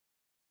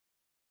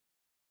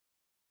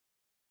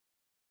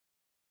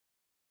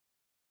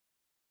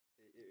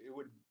it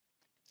would.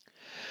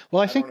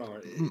 Well, I I don't think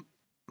know.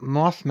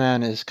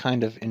 Mothman is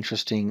kind of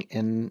interesting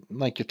in,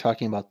 like you're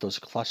talking about those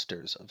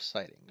clusters of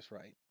sightings,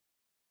 right?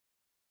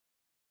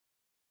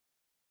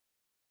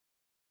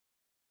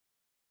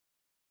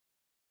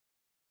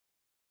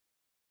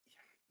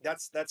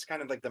 That's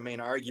kind of like the main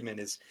argument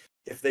is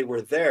if they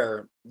were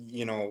there,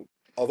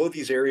 although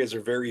these areas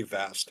are very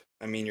vast.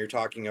 I mean, you're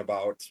talking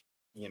about,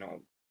 you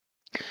know,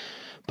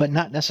 But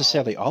not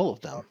necessarily thousands. all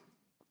of them.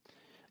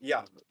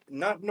 Yeah,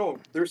 not no,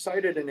 they're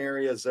sited in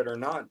areas that are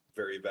not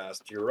very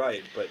vast. You're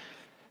right, but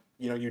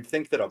you'd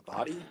think that a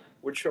body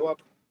would show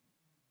up.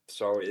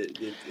 So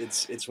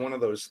it's one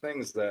of those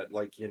things that,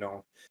 like,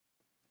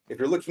 if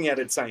you're looking at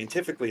it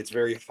scientifically, it's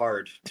very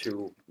hard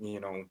to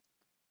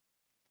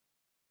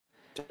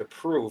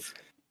prove.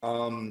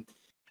 Um,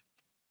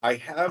 I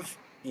have,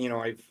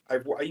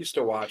 I used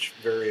to watch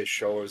various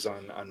shows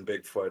on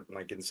Bigfoot,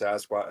 like in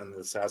Sasquatch and the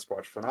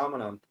Sasquatch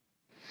phenomenon,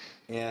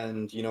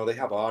 and they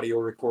have audio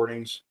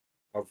recordings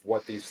of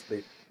what these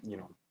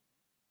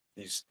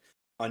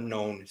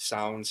unknown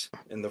sounds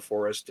in the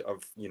forest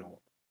of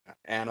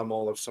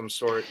animal of some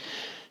sort.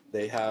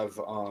 They have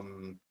I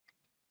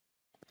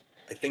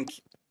think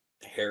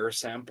hair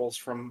samples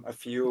from a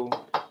few,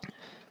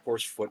 of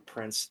course,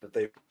 footprints that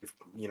they've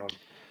you know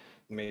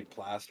made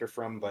plaster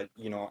from, but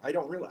I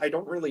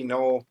don't really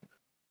know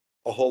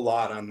a whole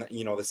lot on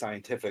the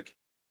scientific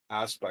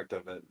aspect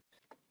of it.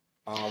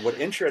 What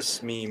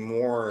interests me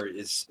more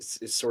is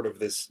sort of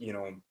this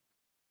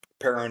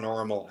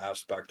paranormal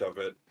aspect of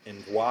it,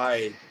 and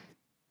why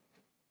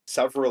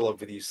several of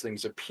these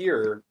things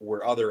appear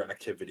where other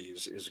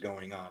activities is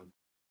going on,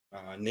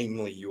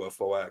 namely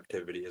UFO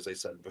activity, as I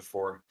said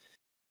before.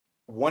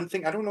 One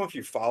thing, I don't know if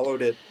you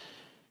followed it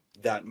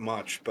that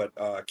much, but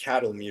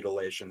cattle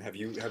mutilation. Have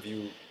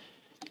you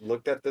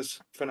looked at this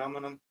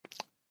phenomenon?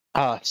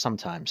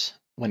 Sometimes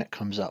when it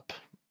comes up,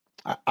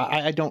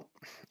 I don't.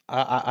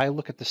 I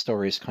look at the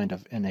stories kind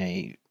of in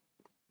a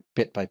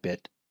bit by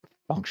bit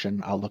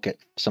function. I'll look at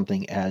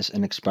something as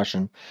an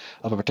expression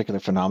of a particular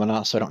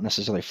phenomena, so I don't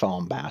necessarily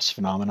follow mass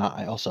phenomena.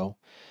 I also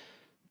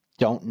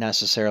don't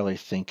necessarily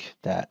think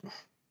that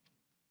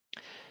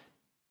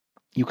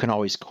you can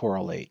always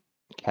correlate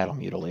cattle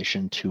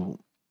mutilation to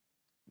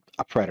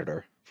a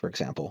predator, for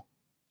example.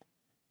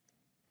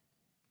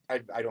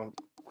 I don't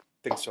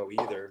think so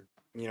either.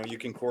 You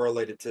can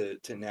correlate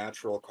it to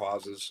natural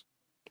causes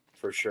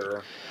for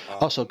sure.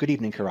 Also, good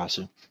evening, You know,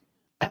 Karasu.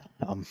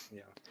 Um,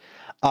 yeah,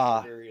 for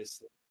uh,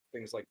 various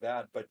things like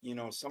that. But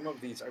some of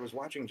these I was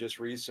watching just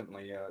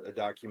recently, a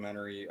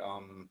documentary,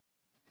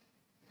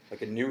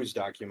 like a news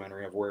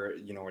documentary of where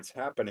it's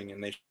happening,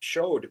 and they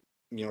showed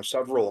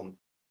several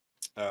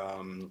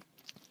um,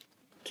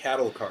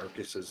 cattle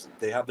carcasses.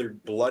 They have their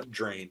blood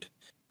drained,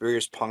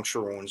 various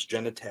puncture wounds,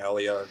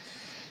 genitalia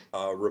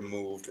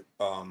removed,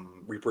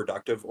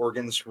 reproductive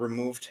organs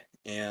removed,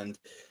 and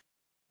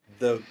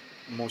the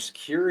most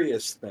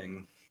curious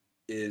thing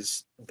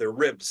is the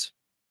ribs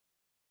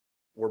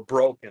were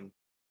broken,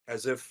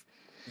 as if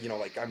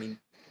like, I mean,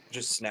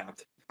 just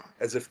snapped,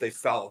 as if they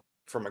fell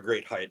from a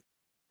great height.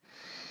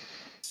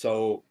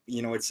 So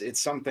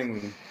it's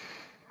something,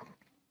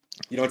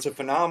 it's a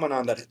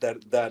phenomenon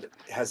that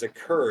has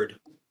occurred,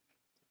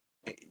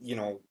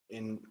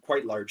 in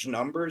quite large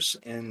numbers,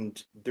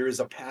 and there is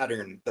a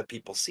pattern that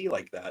people see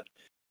like that.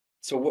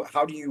 So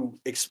how do you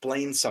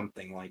explain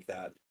something like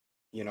that?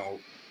 You know,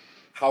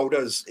 how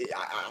does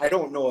I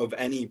don't know of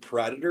any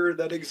predator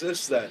that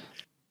exists that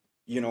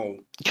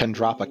can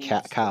drop a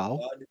cat removes the cow.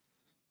 blood.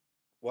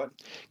 What?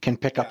 Can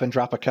pick up Yeah, and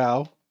drop a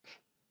cow.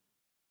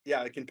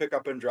 yeah, it can pick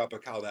up and drop a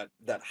cow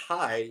that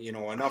high,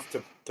 enough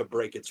to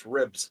break its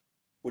ribs,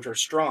 which are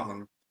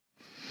strong,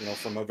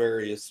 from a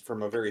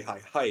very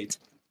high height,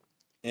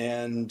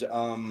 and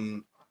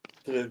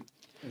to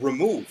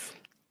remove,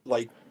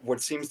 like,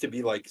 what seems to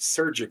be like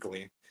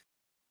surgically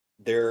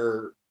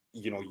their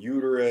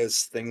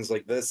uterus, things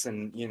like this,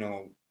 and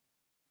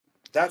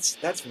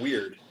that's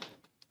weird.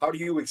 How do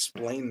you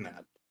explain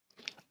that?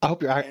 I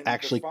hope you're And the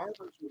actually.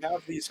 farmers who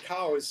have these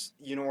cows,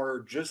 are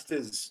just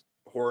as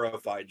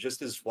horrified,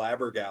 just as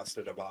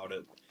flabbergasted about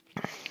it.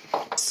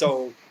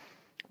 So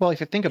Well, if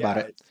you think about yeah,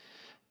 it,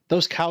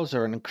 those cows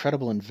are an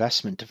incredible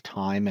investment of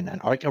time,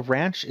 and like a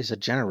ranch is a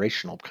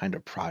generational kind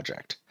of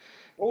project.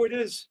 oh, it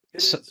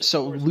So, is, of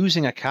so course,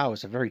 losing a cow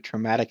is a very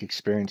traumatic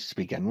experience to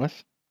begin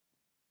with.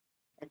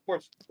 of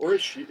course, or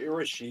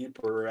a sheep,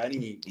 or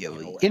any Any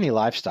animal.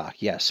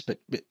 livestock, yes, but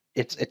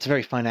it's a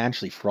very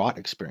financially fraught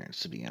experience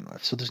to begin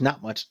with. So there's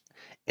not much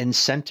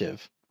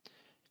incentive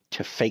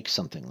to fake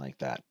something like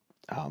that.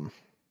 Um,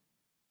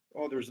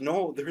 Oh, there's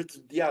not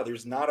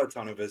a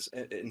ton of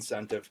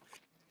incentive.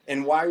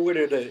 And why would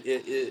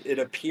it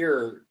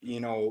appear,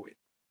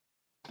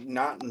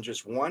 not in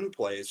just one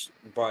place,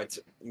 but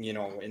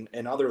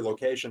in other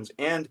locations,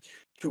 and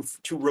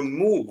to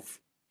remove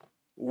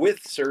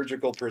with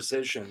surgical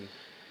precision,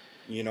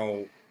 you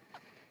know,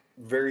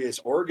 various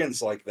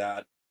organs like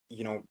that,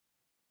 you know,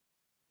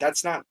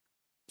 that's not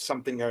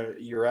something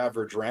your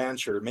average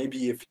rancher,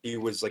 maybe if he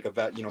was like a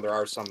vet, you know, there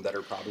are some that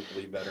are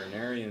probably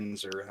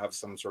veterinarians or have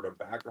some sort of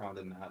background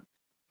in that.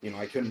 You know,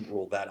 I couldn't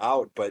rule that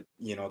out, but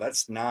you know,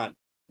 that's not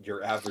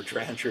your average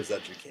rancher's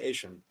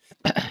education.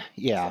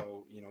 Yeah.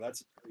 So, you know,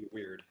 that's pretty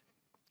weird.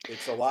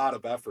 It's a lot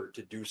of effort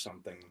to do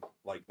something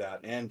like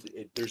that, and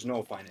there's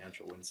no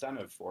financial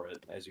incentive for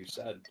it, as you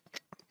said.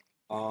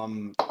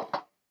 Um,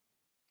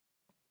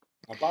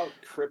 about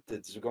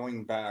cryptids,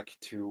 going back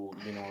to,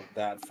 you know,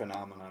 that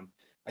phenomenon,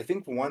 I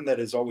think one that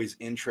has always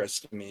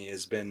interested me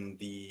has been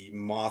the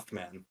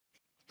Mothman,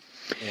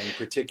 and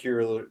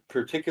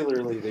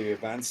particularly the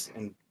events,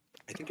 and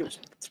I think it's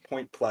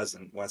Point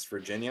Pleasant, West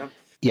Virginia.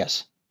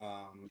 Yes.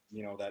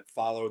 You know, that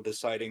followed the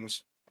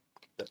sightings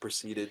that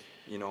preceded,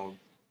 you know,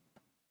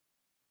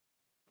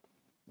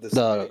 the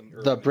sighting,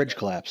 or The I mean, bridge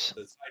collapse.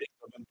 the sightings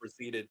of them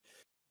preceded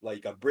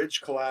like a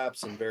bridge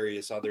collapse and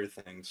various other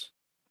things.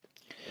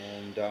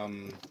 And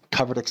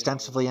Covered you know,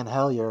 extensively in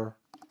Hellier.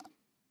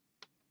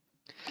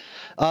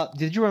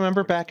 Did you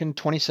remember which back in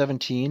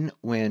 2017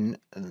 when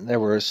there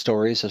were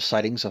stories of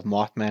sightings of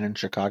Mothman in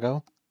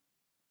Chicago?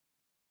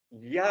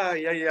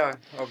 yeah,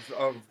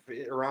 of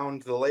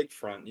around the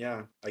lakefront,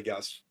 yeah, I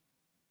guess,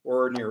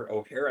 or near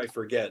O'Hare, I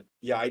forget.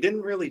 Yeah, I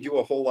didn't really do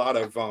a whole lot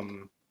of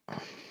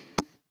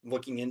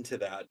looking into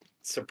that.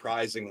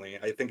 Surprisingly,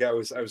 I think I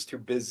was too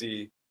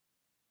busy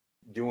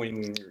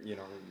doing, you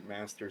know,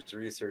 master's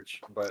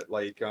research, but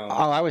like Oh,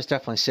 I was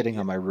definitely sitting yeah,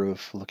 on my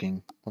roof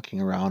looking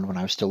around when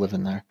I was still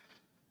living there.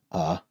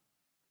 Uh,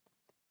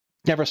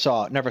 never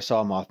saw a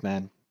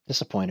Mothman.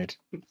 Disappointed.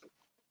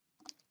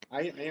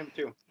 I am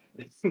too.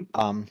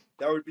 Um,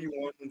 That would be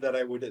one that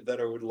I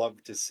would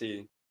love to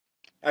see.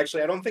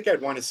 Actually, I don't think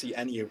I'd want to see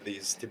any of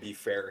these, to be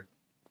fair.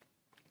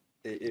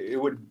 It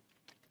would,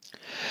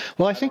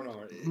 well, I I don't think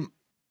know.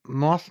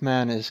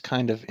 Mothman is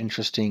kind of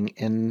interesting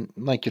in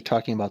like you're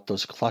talking about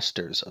those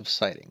clusters of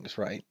sightings,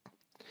 right?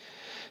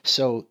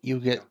 So you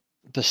Yeah. get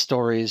the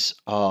stories.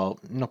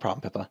 No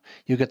problem, Pippa.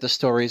 You get the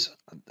stories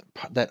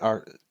that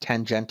are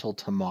tangential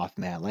to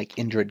Mothman, like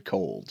Indrid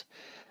Cold,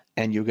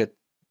 and you get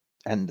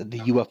and the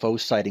Yeah. UFO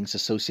sightings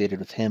associated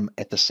with him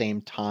at the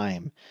same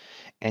time,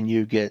 and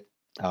you get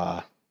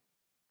uh,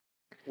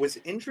 Was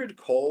Indrid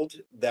Cold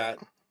that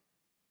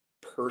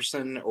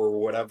person or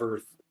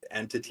whatever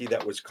entity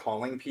that was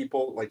calling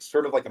people, like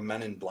sort of like a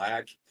Men in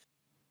Black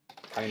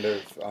kind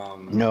of?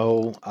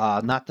 no,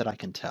 not that I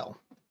can tell.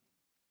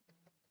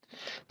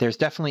 There's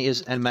definitely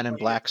is a It's Men in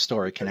funny Black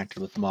story connected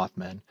because with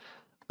Mothman.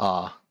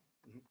 Uh,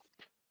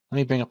 Let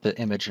me bring up the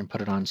image and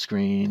put it on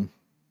screen.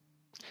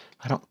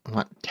 I don't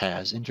want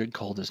Taz. Injured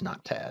Cold is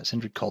not Taz.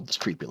 Injured Cold is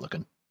creepy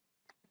looking.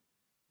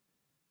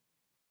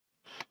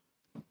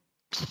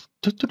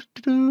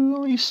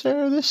 Let me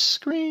share this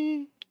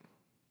screen.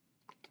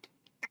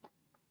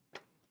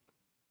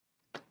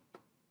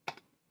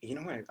 you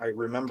know, I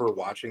remember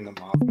watching the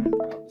Mothman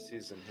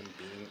prophecies and him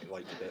being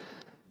like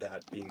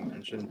that being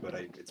mentioned, but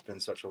it's been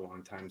such a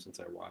long time since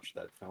I watched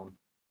that film.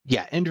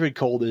 Yeah, Indrid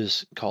Cold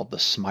is called the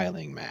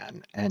Smiling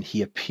Man, and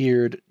he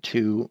appeared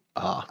to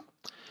I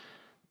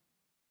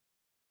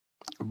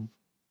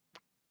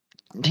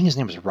think his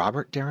name was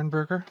Robert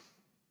Derenberger.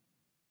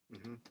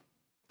 Hmm.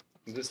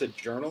 Is this a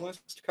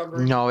journalist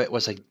covering No, it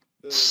was a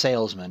the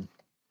salesman.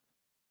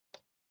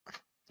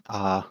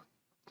 Uh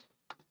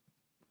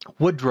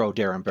Woodrow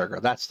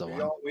Derenberger, that's the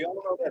one. we all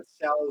know that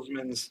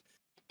salesmen's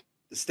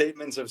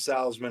statements of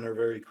salesmen are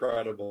very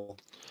credible.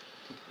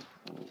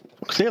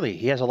 Clearly,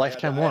 he has a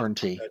lifetime I had to put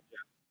warranty. that.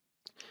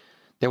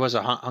 There was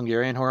a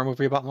Hungarian horror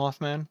movie about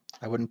Mothman.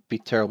 I wouldn't be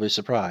terribly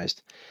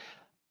surprised.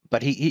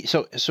 But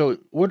so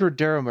Woodward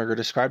Derenberger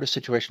described a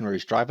situation where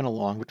he's driving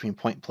along between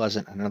Point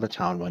Pleasant and another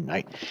town one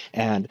night,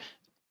 and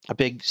a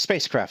big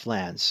spacecraft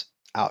lands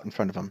out in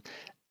front of him,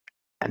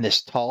 and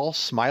this tall,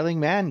 smiling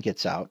man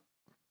gets out,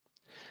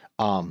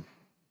 um,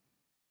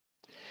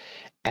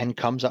 and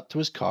comes up to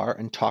his car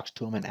and talks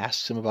to him and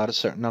asks him about a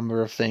certain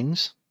number of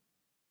things,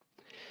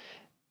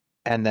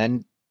 and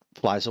then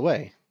flies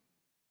away.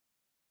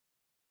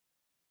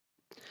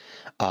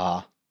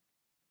 Uh,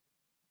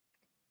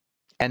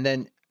 and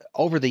then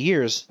over the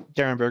years,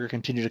 Derenberger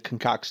continued to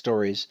concoct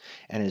stories,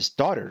 and his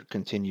daughter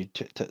continued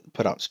to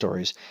put out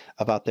stories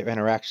about their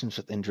interactions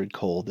with Indrid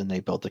Cold, and they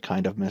built a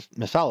kind of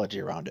mythology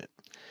around it.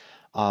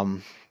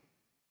 Um,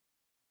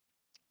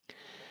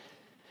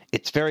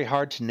 it's very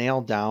hard to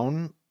nail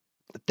down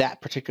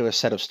that particular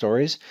set of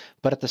stories,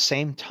 but at the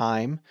same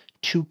time,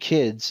 two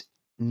kids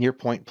near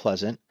Point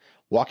Pleasant,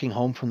 walking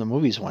home from the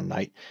movies one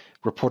night,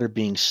 reported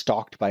being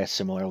stalked by a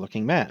similar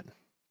looking man.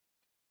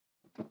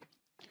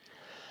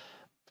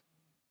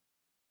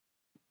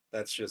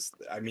 That's just,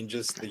 I mean,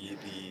 just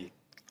the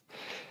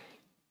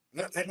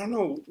I don't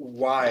know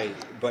why,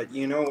 but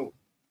you know,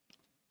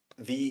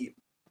 the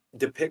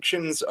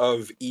depictions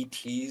of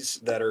ETs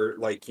that are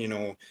like, you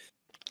know,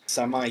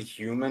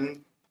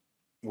 semi-human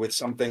with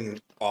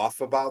something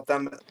off about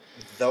them,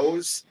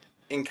 those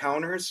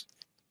encounters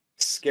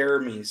scare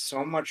me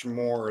so much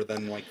more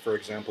than, like, for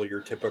example,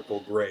 your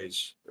typical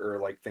grays or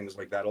like things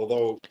like that.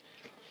 Although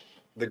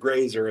the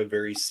grays are a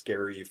very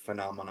scary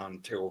phenomenon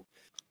too.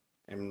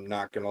 I'm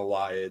not gonna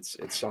lie, it's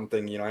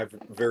something, I have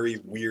very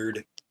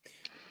weird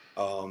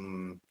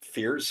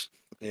fears,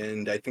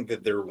 and I think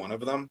that they're one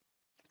of them.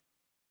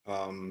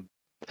 Um,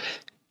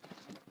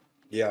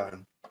 yeah,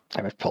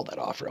 I would pull that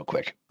off real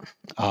quick.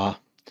 Uh,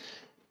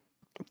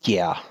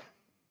 yeah.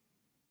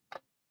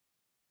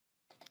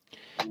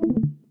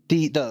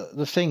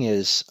 The thing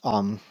is,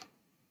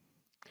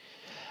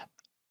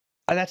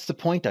 that's the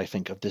point I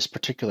think of this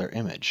particular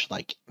image.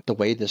 Like the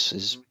way this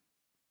is, mhm,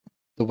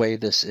 the way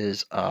this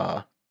is.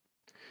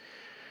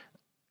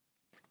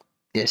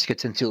 This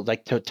gets into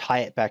like to tie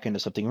it back into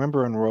something.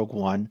 Remember in Rogue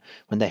One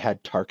when they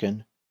had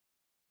Tarkin,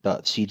 the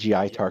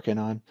CGI yeah, Tarkin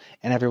on,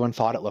 and everyone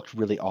thought it looked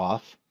really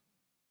off.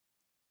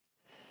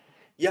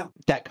 yeah.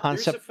 That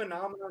There's a concept,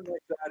 phenomenon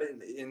like that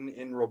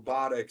in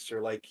robotics,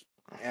 or like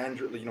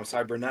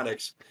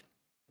cybernetics.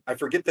 I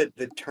forget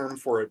the term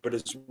for it, but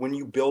it's when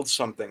you build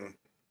something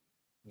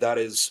that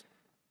is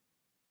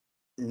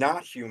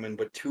not human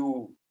but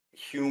too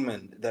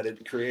human, that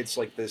it creates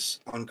like this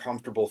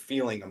uncomfortable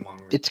feeling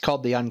among. it's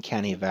called the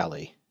uncanny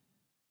valley.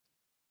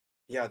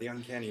 Yeah, the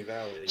uncanny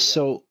valley. Yeah.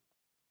 So,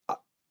 uh,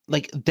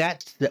 like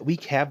that we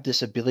have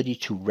this ability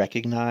to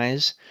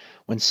recognize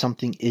when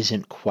something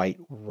isn't quite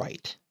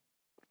right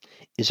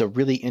is a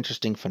really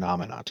interesting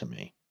phenomena to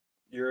me.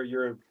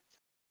 You're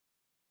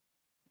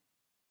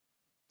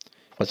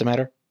What's the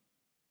matter?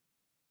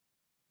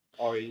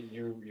 oh,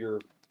 your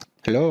connection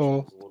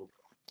Hello, is a little.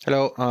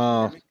 hello. Can you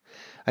hear me?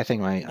 I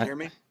think Can you hear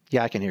me?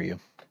 yeah, I can hear you.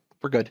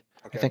 We're good.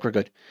 I Okay. think we're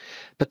good.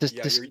 But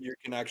Yeah, this your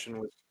connection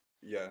was.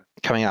 Yeah.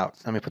 coming out.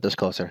 Let me put this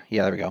closer.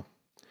 Yeah, there we go.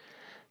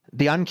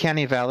 The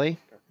uncanny valley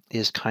Okay.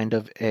 is kind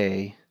of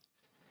a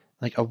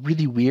like a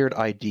really weird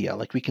idea.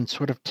 Like we can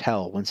sort of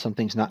tell when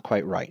something's not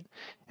quite right,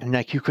 and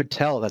like you could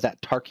tell that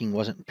that Tarkin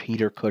wasn't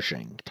Peter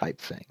Cushing type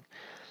thing,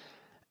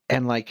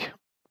 and like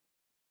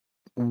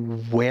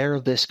where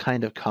this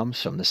kind of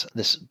comes from,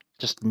 this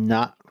just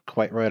not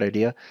quite right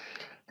idea,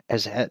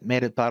 has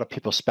made a lot of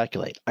people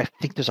speculate. I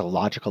think there's a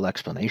logical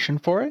explanation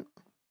for it,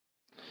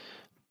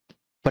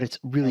 but it's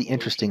really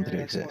interesting that it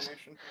Evolutionary exists.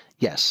 explanation.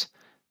 Yes,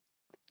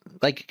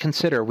 like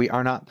consider we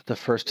are not the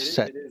first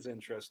set. It is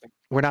interesting.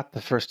 We're not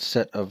the first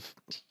set of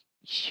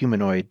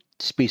humanoid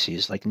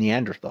species like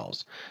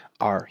Neanderthals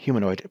are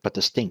humanoid but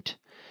distinct.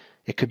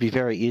 It could be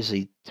very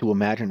easy to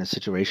imagine a Yeah.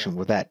 situation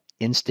where that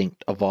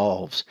instinct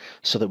evolves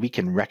so that we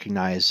can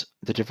recognize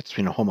the difference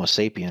between a Homo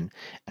sapien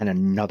and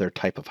another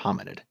type of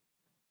hominid.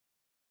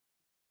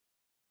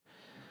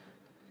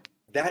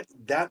 That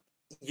that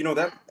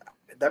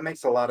that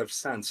makes a lot of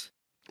sense.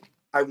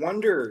 I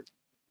wonder,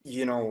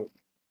 you know,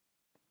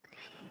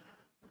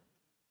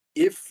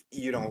 if,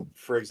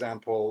 for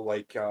example,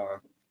 like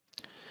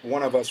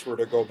one of us were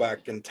to go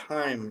back in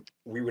time,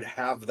 we would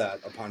have that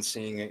upon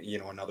seeing,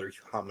 another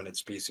hominid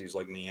species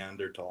like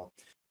Neanderthal.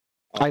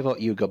 I vote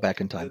Um, you go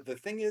back in the time. the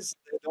thing is,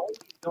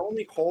 the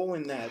only hole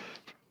in that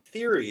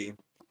theory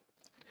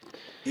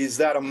is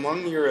that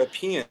among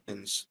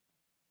Europeans,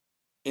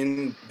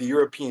 in the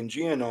European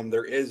genome,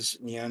 there is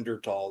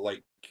Neanderthal.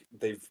 Like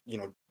they've,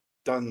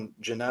 done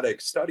genetic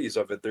studies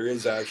of it. There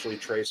is actually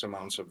trace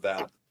amounts of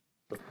that,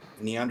 of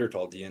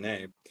Neanderthal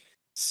DNA.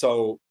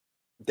 So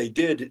they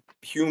did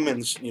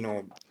humans,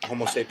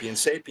 Homo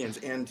sapiens sapiens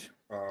and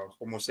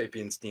Homo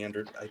sapiens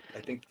Neanderthal. I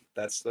think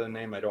that's the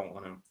name. I don't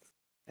want to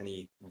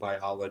any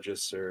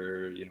biologists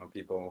or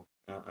people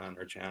on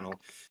our channel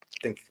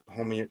think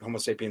Homo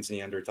sapiens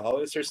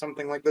Neanderthalis or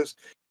something like this.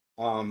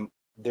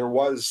 There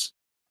was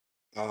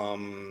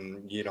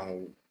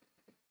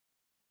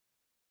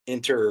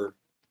interbreeding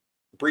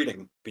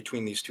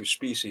between these two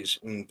species,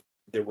 and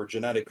they were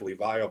genetically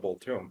viable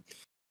too.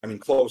 I mean,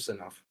 close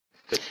enough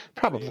to create,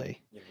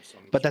 Probably.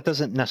 some But that sort of.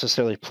 doesn't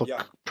necessarily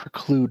Yeah,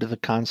 preclude the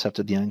concept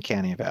of the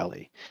uncanny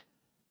valley.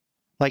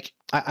 Like,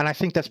 and I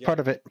think that's yeah, part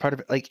of it. Part of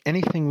it, like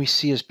anything we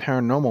see as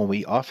paranormal,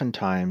 we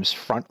oftentimes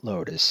front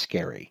load as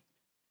scary.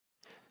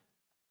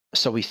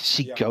 So we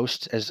see yeah.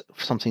 ghosts as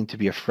something to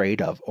be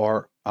afraid of,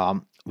 or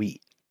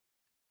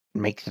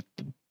make the,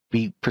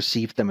 we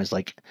perceive them as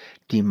like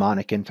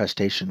demonic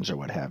infestations or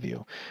what have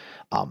you.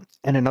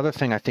 And another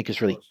thing I think is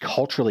Of really course.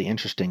 culturally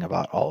interesting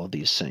about all of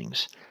these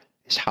things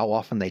is how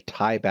often they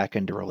tie back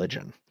into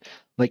religion.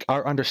 Like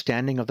our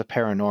understanding of the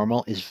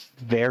paranormal is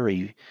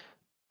very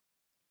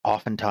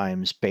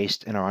oftentimes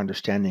based in our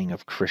understanding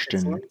of It's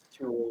Christian. linked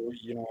to,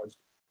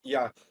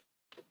 yeah.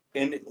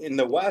 In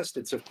the West,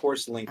 it's of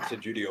course linked to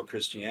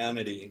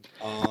Judeo-Christianity.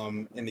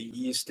 In the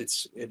East,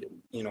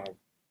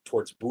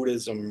 towards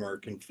Buddhism or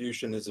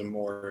Confucianism,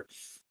 or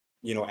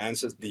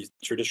the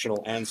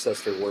traditional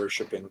ancestor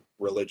worshiping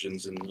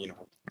religions in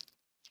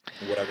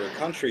whatever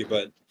country.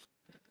 But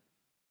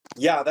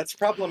yeah, that's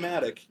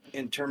problematic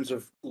in terms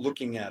of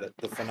looking at it,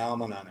 the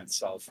phenomenon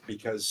itself,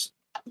 because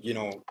you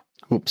know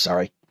Oops,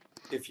 sorry.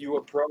 if you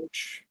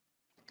approach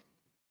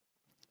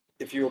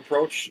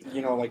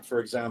like for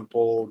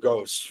example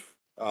ghosts,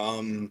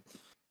 um,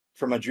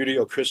 from a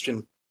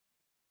Judeo-Christian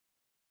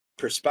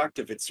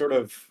perspective, it's sort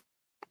of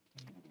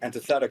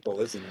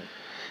antithetical, isn't it?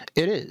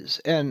 It is,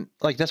 and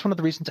like that's one of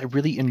the reasons I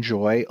really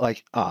enjoy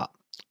like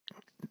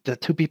the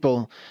two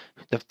people,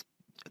 the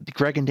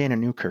Greg and Dana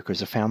Newkirk,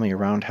 who's a family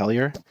around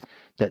Hellier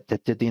that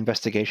did the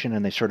investigation,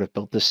 and they sort of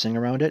built this thing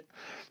around it.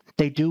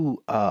 They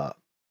do a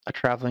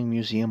traveling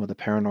museum of the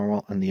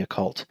paranormal and the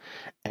occult,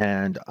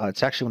 and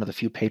it's actually one of the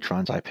few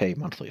patrons I pay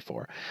monthly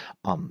for.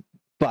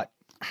 But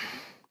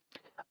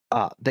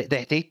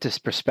they take this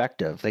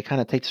perspective. They kind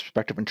of take this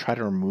perspective and try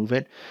to remove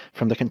it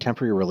from the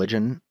contemporary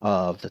religion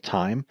of the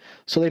time,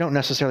 so they don't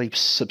necessarily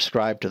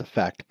subscribe to the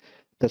fact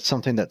that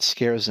something that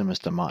scares them is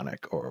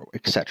demonic or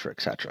et cetera,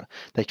 et cetera.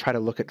 They try to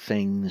look at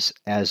things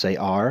as they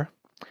are,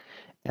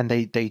 and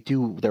they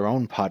do their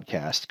own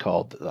podcast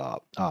called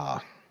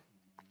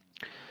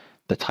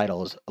the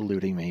title is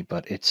eluding me,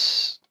 but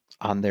it's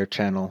on their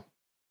channel,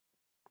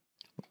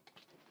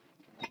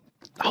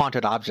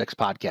 Haunted Objects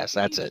Podcast.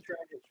 That's Please it.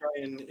 try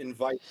and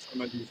invite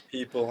some of these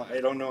people.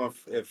 I don't know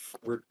if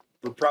we're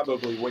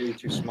probably way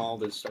too small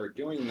to start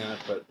doing that,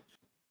 but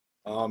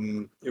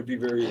it would be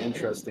very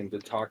interesting to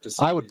talk to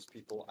some of these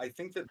people. I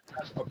think that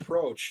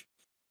approach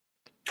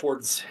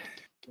towards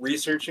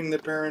researching the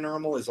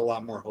paranormal is a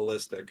lot more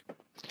holistic.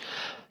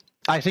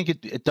 I think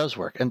it does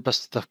work, and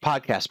the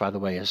podcast, by the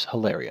way, is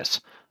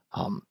hilarious.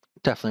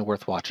 Definitely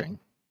worth watching.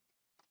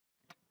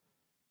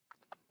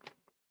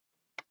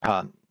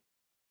 But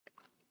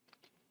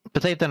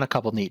they've done a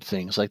couple neat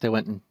things, like they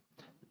went and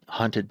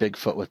hunted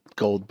Bigfoot with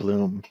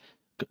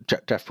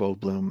Jeff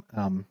Goldblum,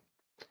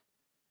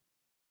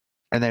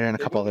 and they're in a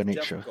couple other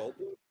neat shows.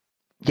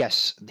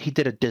 Yes, he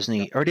did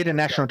a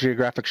National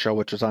Geographic show,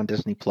 which was on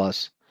Disney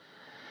Plus,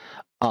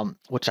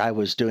 which I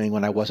was doing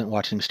when I wasn't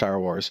watching Star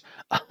Wars.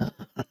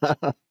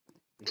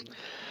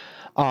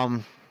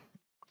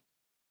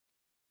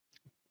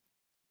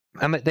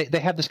 And they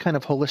have this kind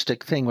of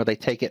holistic thing where they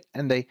take it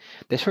and they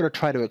sort of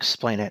try to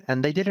explain it.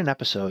 And they did an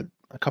episode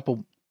a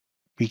couple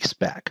weeks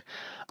back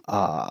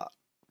about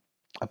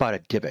a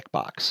Dybbuk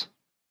box.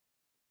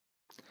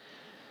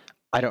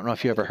 I don't know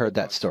if you ever heard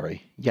that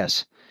story.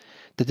 Yes,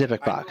 the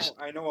Dybbuk box.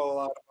 I know a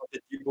lot about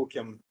the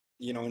Dybbuk,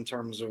 in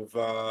terms of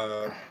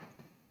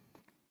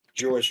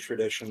Jewish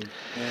tradition,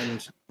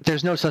 and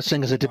there's no such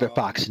thing as a Dybbuk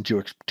box in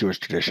Jewish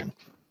tradition.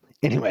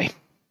 Anyway,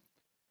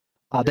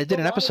 they did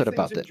an episode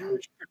about that.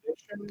 Jewish tradition,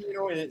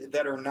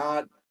 that are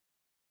not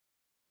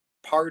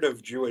part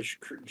of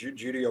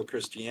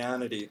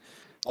Judeo-Christianity.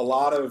 A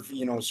lot of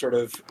sort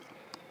of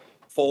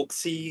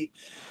folksy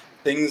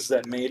things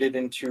that made it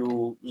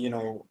into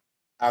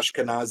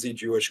Ashkenazi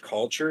Jewish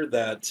culture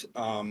that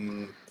are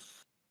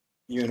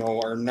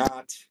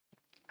not.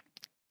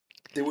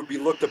 They would be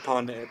looked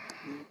upon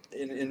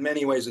in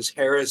many ways as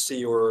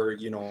heresy or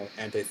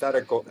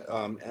antithetical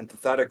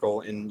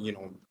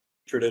in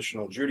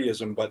traditional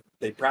Judaism, but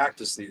they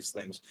practice these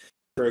things.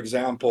 For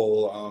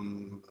example,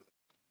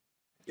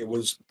 it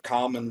was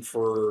common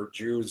for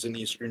Jews in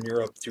Eastern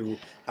Europe to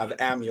have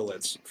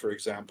amulets, for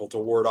example, to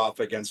ward off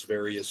against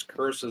various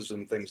curses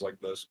and things like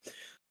this.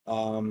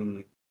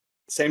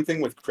 Same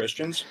thing with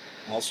Christians,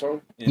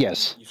 also in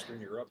Eastern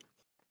Europe.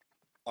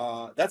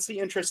 That's the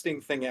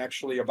interesting thing,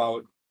 actually,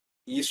 about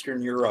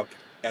Eastern Europe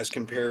as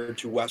compared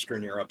to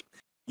Western Europe.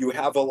 You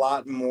have a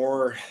lot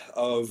more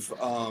of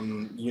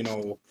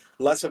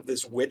less of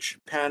this witch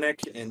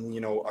panic and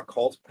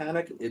occult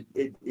panic.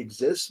 It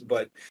exists,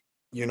 but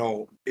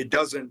it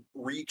doesn't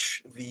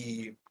reach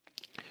the.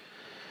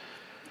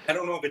 I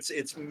don't know if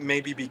it's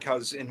maybe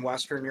because in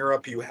Western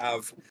Europe you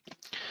have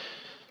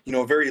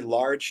very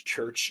large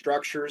church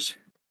structures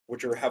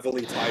which are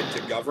heavily tied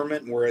to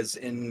government, whereas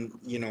in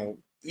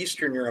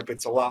Eastern Europe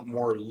it's a lot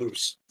more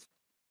loose.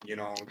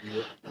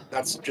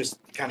 That's just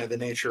kind of the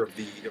nature of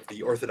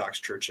the Orthodox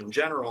Church in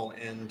general.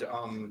 And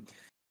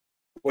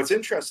what's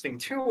interesting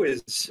too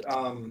is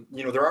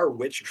there are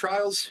witch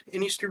trials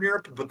in Eastern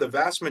Europe, but the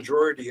vast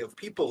majority of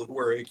people who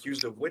are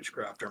accused of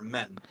witchcraft are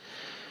men.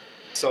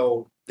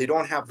 So they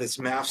don't have this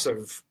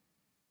massive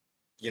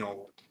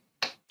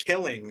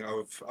killing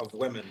of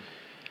women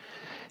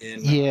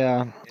in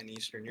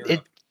Eastern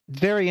Europe.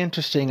 Very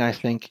interesting, I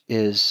think,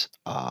 is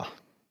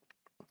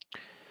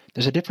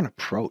there's a different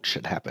approach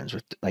that happens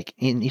with like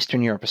in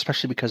Eastern Europe,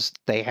 especially because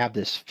they have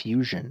this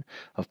fusion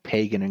of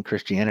pagan and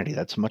Christianity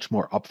that's much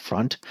more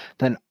upfront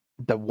than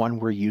the one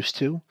we're used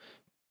to.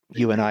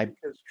 You and I,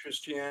 because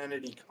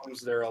Christianity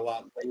comes there a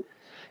lot later.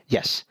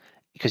 Yes,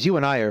 because you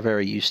and I are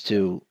very used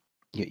to.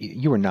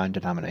 You were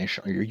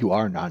non-denominational. You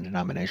are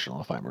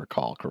non-denominational, if I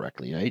recall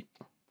correctly, right?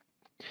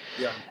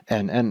 Yeah.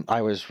 And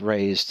I was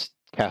raised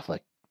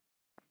Catholic,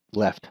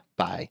 left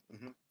by.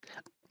 Mm-hmm.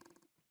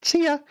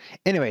 See ya.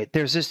 Anyway,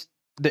 there's this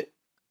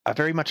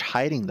very much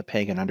hiding the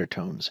pagan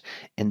undertones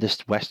in this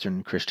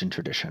Western Christian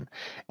tradition,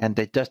 and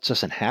that just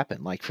doesn't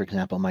happen. Like, for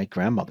example, my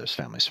grandmother's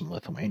family's from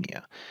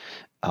Lithuania,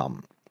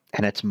 and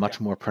it's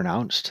much more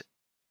pronounced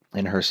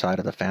in her side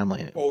of the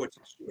family. Oh, it's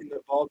in the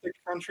Baltic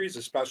countries,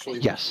 especially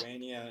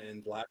Lithuania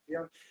and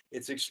Latvia.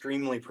 It's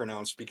extremely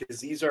pronounced because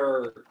these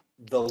are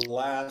the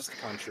last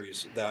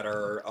countries that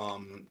are,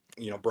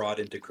 brought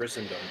into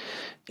Christendom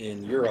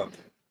in Europe.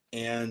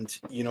 And,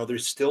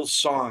 there's still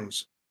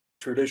songs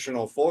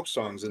traditional folk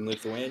songs in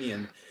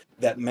Lithuanian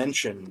that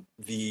mention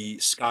the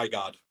sky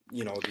god,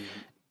 Yeah.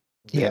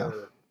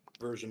 their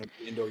version of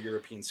the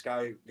Indo-European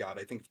sky god.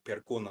 I think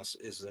Perkunas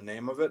is the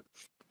name of it.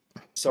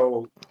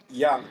 So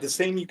yeah, the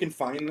same, you can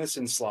find this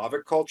in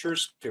Slavic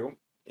cultures too,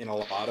 in a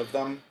lot of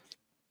them.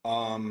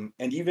 And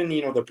even,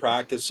 the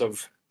practice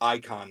of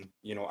icon,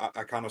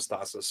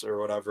 iconostasis or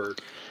whatever,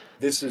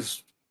 this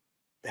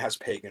has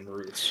pagan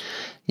roots.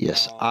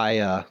 Yes,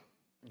 Um,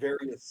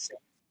 Various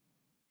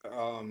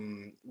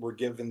were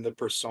given the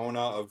persona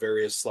of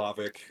various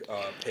Slavic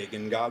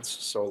pagan gods.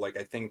 So like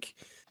I think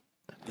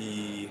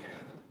I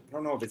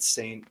don't know if it's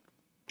Saint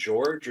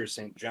George or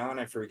Saint John,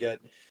 I forget,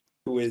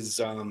 who is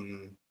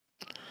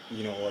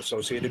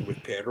associated with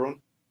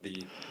Perun,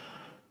 the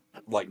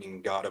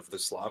lightning god of the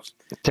Slavs.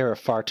 there are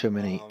far too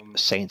many That's a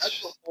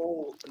saints.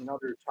 whole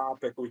another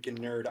topic we can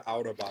nerd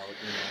out about.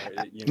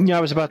 Yeah,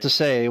 I was about to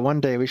Regarding say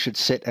one day we should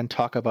sit and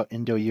talk about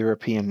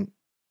Indo-European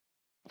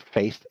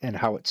faith and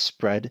how it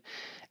spread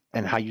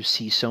and how you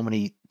see so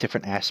many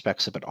different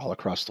aspects of it all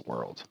across the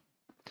world.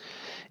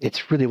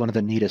 It's really one of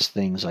the neatest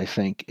things, I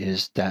think,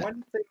 is that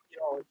one thing.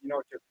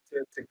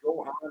 To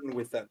go on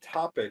with that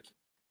topic,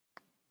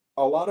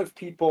 a lot of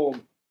people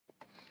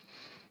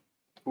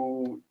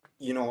who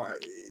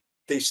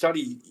they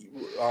study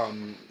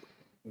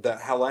the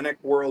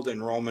Hellenic world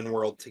and Roman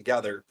world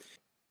together,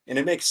 and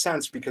it makes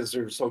sense because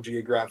they're so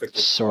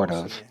geographically sort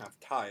close and of. they have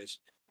ties.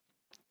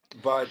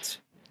 But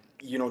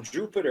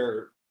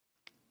Jupiter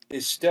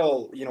is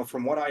still,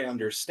 from what I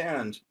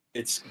understand,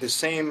 it's the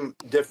same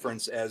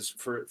difference as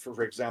for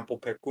example,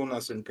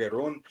 Perkunas and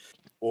Perun,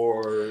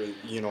 or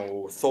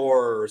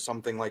Thor or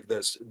something like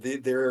this.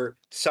 They're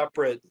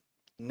separate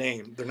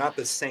name. They're not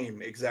the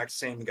same exact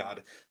same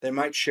god. They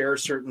might share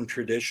certain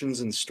traditions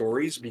and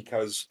stories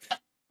because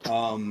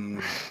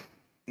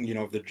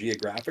the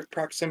geographic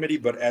proximity,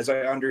 but as I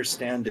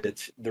understand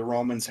it, the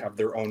Romans have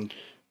their own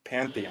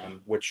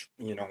pantheon, which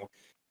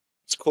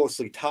it's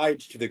closely tied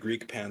to the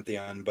Greek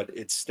pantheon, but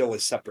it's still a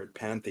separate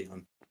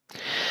pantheon.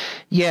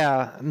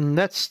 Yeah,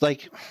 that's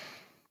like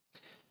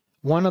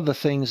one of the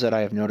things that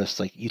I have noticed.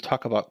 Like you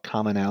talk about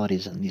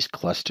commonalities in these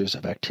clusters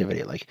of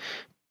activity, like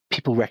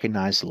people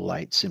recognize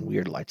lights and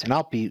weird lights. And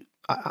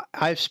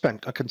I've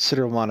spent a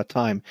considerable amount of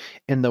time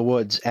in the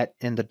woods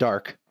in the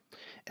dark,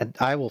 and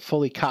I will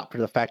fully cop to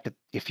the fact that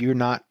if you're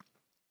not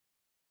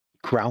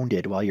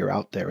grounded while you're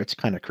out there, it's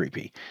kind of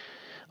creepy.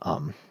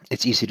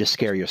 It's easy to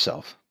scare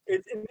yourself.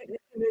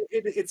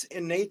 It's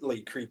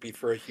innately creepy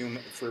for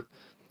for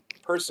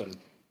person,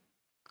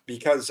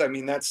 because I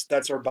mean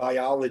that's our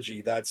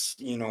biology. That's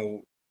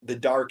the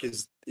dark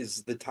is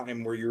the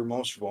time where you're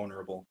most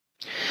vulnerable,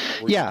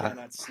 where you Yeah,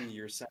 cannot see,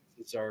 your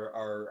senses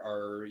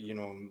are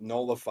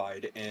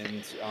nullified,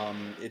 and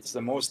it's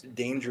the most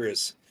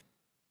dangerous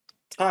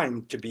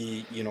time to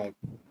be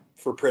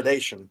for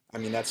predation. I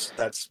mean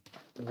that's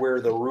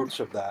where the roots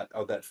of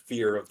that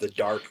fear of the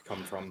dark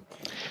come from.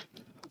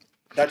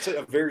 That's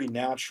a very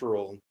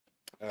natural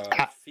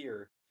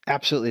fear.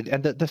 absolutely.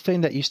 And the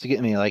thing that used to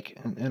get me, like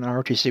in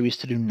ROTC, we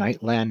used to do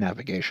night land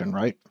navigation,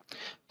 right?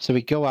 So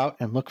we go out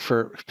and look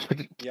for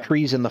Yeah.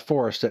 trees in the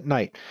forest at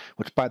night,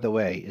 which, by the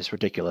way, is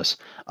ridiculous.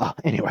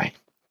 Anyway,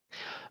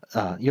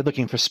 you're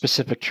looking for a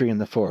specific tree in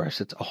the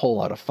forest. It's a whole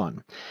lot of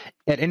fun.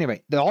 At any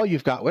rate, all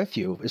you've got with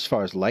you, as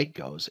far as light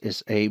goes,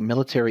 is a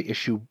military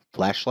issue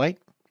flashlight,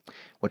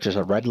 which is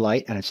a red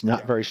light, and it's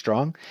not Yeah. very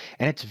strong,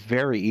 and it's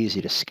very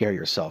easy to scare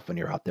yourself when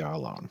you're out there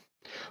alone.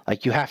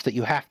 Like you have to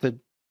Oh,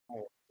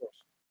 of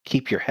course.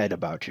 keep your head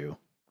about you.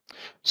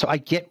 So I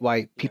get why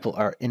Yeah. people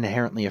are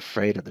inherently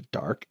afraid of the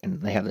dark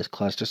and they have these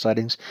cluster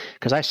sightings.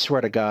 Because I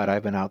swear to God,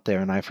 I've been out there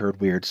and I've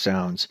heard weird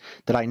sounds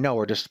that I know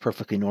are just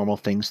perfectly normal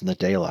things in the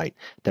daylight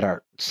that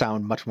are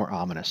sound much more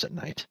ominous at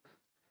night.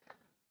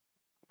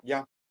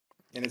 Yeah.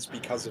 And it's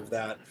because of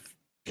that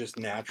just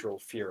natural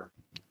fear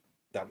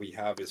that we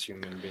have as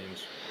human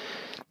beings.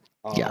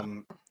 Yeah.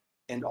 Um,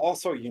 and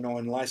also,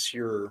 unless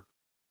you're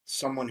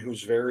someone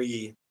who's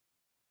very,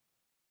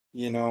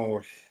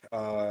 who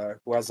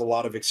has a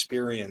lot of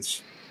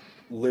experience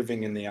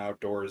living in the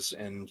outdoors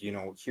and,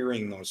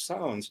 hearing those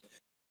sounds,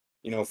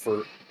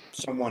 for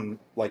someone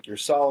like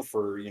yourself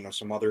or,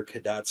 some other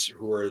cadets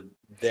who are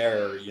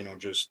there,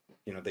 just,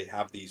 they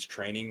have these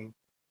training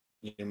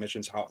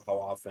missions, how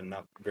often,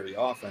 not very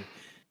often,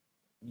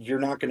 you're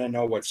not going to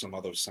know what some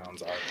of those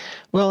sounds are.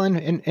 Well,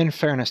 in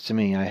fairness to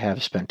me, I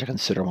have spent a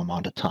considerable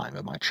amount of time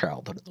in my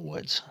childhood in the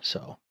woods.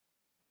 So,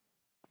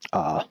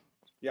 uh,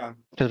 Yeah.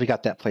 because we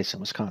got that place in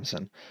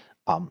Wisconsin,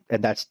 and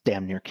that's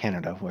damn near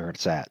Canada where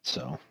it's at.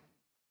 So,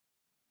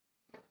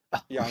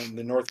 Yeah. In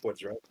the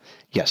Northwoods, right?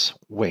 yes,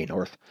 way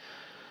north.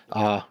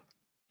 Uh,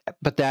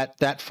 but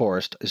that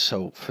forest is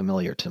so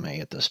familiar to me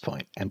at this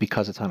point, and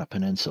because it's on a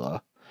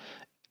peninsula,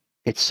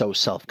 it's so Yeah.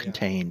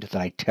 self-contained that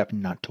I tend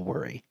not to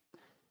worry.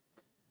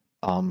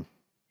 Um,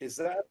 Is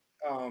that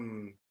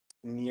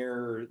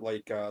near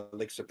like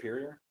Lake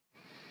Superior?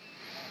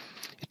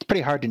 it's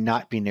pretty hard to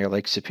not be near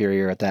Lake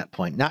Superior at that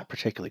point. Not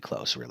particularly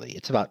close, really.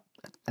 It's about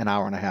an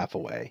hour and a half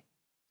away.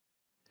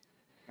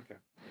 Okay.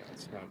 Yeah,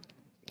 it's not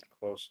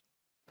close.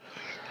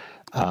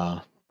 Uh,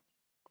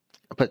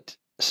 but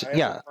I have a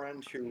yeah,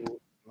 friend who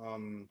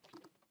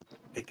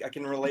I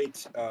can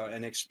relate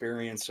an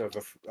experience of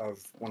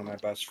one of my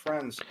best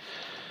friends.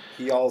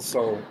 He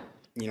also,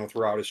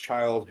 throughout his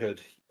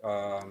childhood,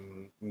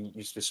 he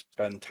used to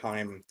spend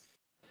time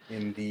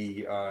in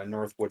the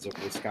north woods of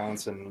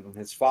Wisconsin.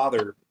 His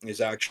father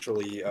is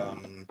actually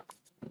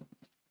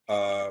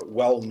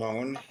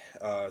well-known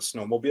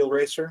snowmobile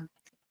racer,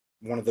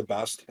 one of the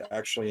best,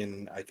 actually,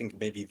 and I think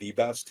maybe the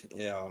best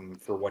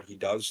for what he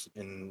does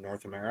in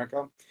North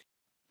America.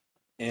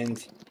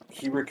 And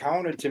he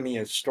recounted to me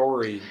a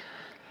story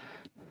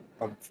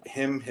of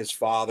him, his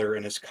father,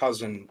 and his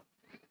cousin.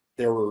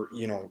 There were,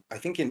 I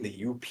think in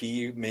the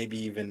UP, maybe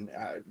even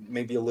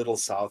maybe a little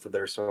south of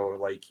there, so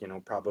like,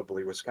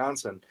 probably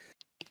Wisconsin,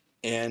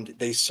 and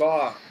they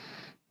saw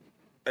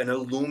an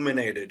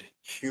illuminated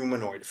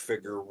humanoid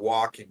figure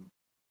walking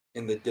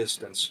in the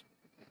distance.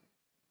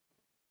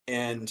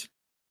 And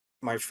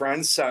my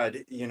friend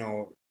said,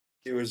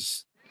 it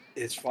was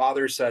his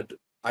father said,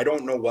 I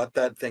don't know what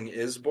that thing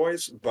is,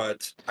 boys,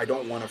 but I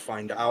don't want to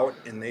find out.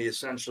 And they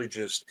essentially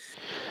just,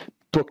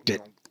 booked you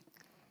it. know,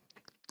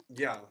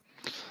 yeah,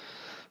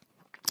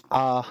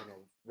 Uh, ran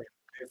away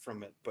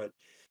from it. But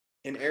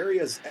in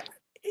areas,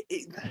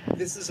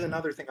 this is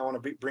another thing I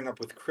want to bring up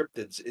with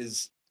cryptids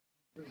is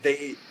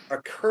they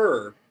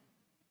occur,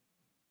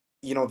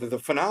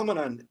 the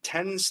phenomenon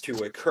tends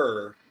to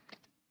occur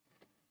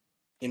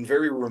in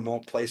very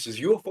remote places.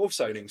 UFO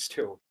sightings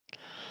too,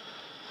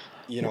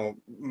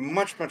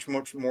 much, much,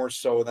 much more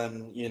so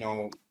than,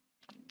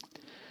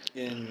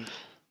 in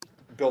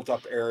built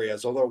up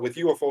areas. Although with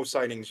UFO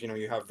sightings,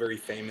 you have very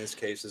famous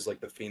cases like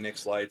the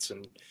Phoenix lights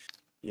and,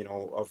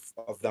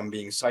 of them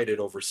being sighted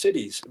over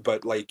cities.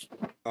 But like,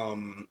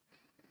 um,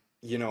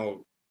 you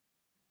know,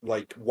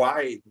 like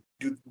why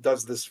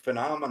does this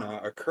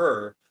phenomena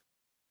occur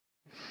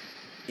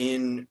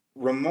in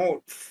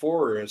remote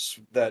forests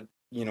that,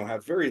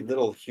 have very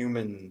little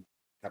human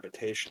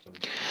habitation?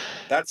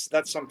 That's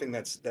something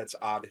that's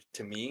odd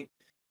to me.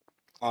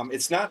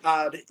 It's not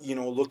odd,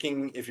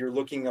 looking if you're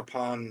looking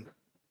upon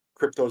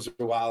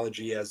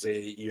cryptozoology as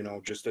a,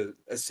 just a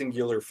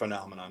singular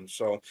phenomenon.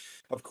 So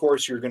of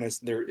course you're going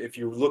to there if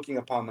you're looking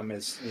upon them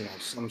as,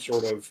 some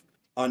sort of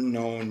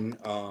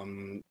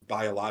unknown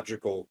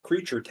biological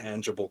creature,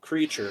 tangible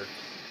creature,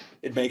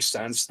 it makes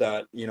sense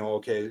that,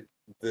 okay,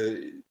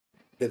 the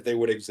that they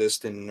would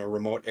exist in a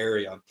remote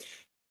area.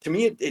 To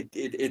me,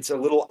 it's a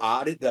little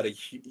odd that a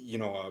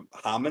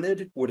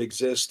hominid would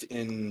exist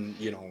in,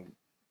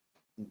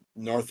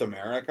 North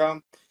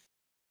America,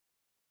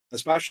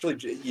 especially,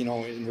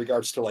 in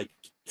regards to like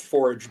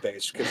forage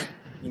base, because,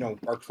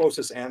 our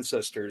closest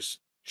ancestors,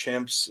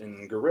 chimps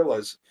and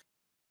gorillas,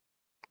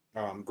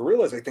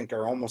 gorillas, I think,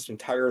 are almost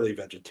entirely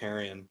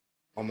vegetarian,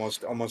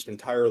 almost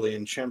entirely.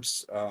 And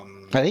chimps,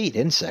 they eat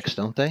insects,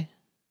 don't they?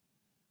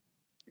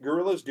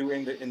 gorillas do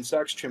eat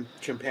insects.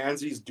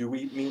 Chimpanzees do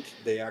eat meat.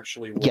 They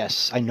actually will.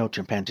 Yes, I know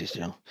chimpanzees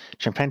do.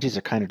 Chimpanzees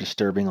are kind of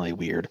disturbingly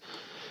weird,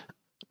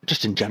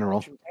 just in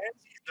general.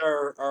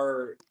 Chimpanzees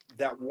are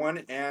that one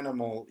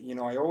animal.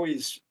 I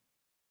always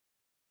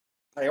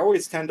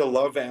tend to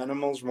love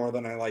animals more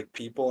than I like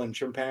people, and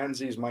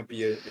chimpanzees might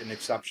be an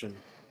exception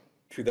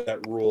to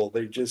that rule.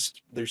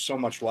 They're so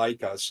much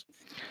like us,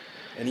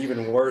 and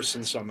even worse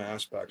in some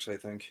aspects, I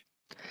think.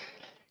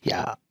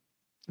 Yeah,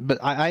 but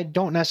I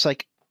don't necessarily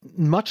like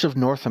much of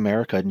North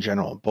America in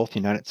general, both the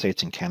United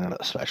States and Canada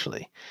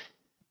especially.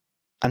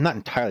 I'm not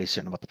entirely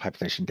certain about the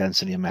population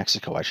density in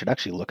Mexico. I should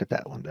actually look at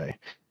that one day.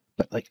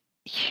 But like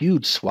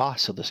huge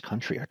swaths of this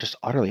country are just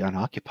utterly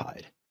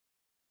unoccupied.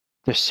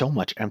 There's so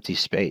much empty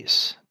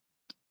space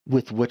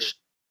with There, which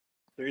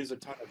there is a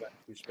ton of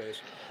empty space,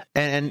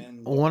 and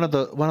and one of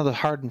the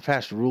hard and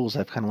fast rules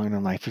I've kind of learned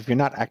in life, if you're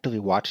not actively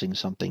watching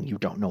something, you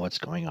don't know what's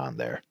going on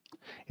there.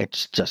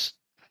 It's just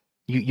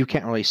you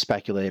can't really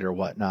speculate or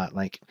whatnot.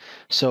 Like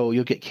so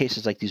you'll get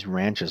cases like these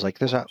ranches. Like of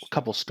there's a course, yeah.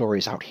 couple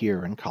stories out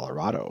here in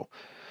Colorado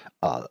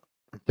uh,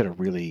 that are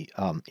really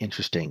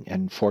interesting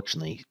and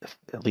fortunately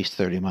at least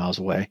 30 miles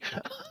away.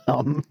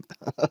 Um,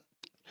 uh,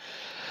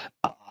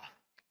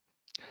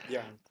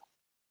 Yeah,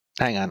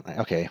 hang on.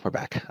 Okay, we're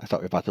back. I thought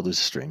we were about to lose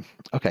the stream.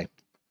 Okay.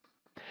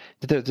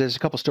 There's a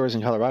couple stories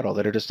in Colorado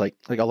that are just like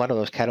a lot of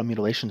those cattle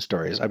mutilation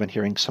stories. I've been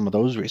hearing some of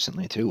those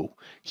recently too,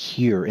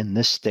 here in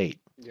this state,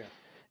 yeah.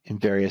 in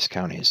various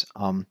counties.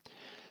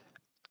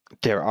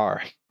 There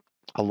are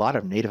a lot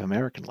of Native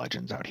American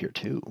legends out here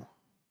too.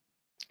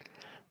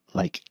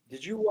 Like,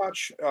 Did you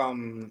watch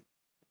on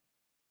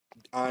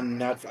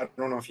Net? I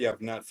don't know if you have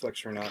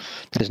Netflix or not.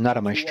 it is not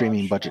on Did my you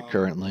streaming watch budget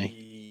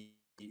currently.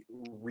 the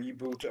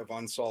reboot of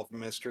Unsolved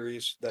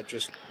Mysteries that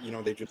just,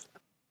 they just,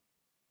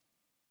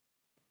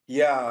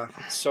 yeah.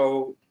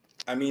 So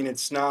I mean,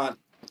 it's not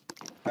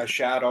a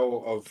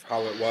shadow of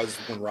how it was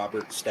when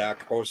Robert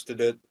Stack hosted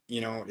it.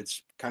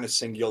 It's kind of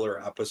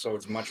singular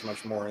episodes, much,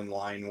 much more in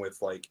line with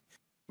like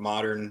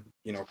modern,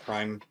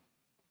 crime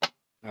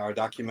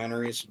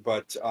documentaries.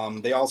 But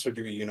they also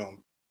do,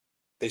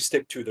 they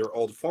stick to their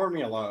old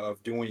formula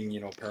of doing,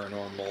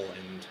 paranormal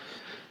and,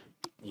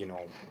 you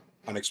know,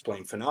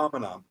 unexplained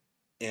phenomena.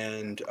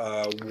 And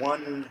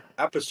one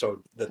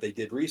episode that they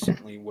did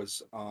recently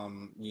was,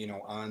 on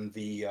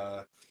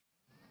the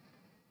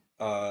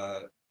uh,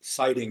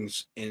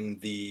 sightings in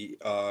the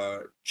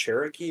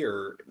Cherokee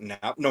or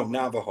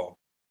Navajo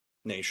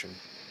Nation.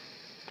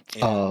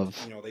 And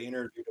Of they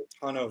interviewed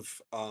a ton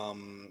of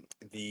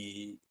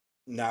the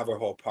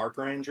Navajo park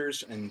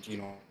rangers, and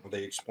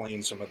they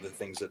explained some of the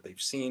things that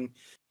they've seen,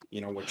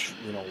 which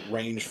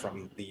range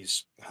from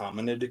these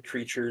hominid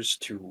creatures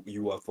to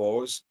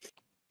UFOs.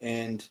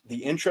 And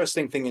the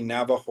interesting thing in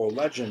Navajo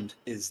legend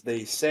is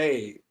they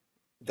say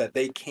that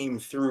they came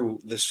through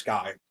the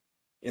sky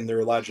in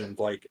their legend,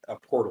 like a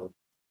portal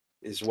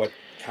is what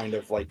kind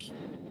of like,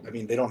 I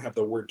mean, they don't have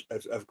the word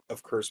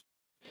of course,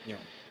 you know,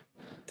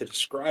 to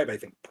describe, I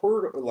think,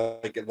 portal,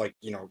 like,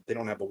 they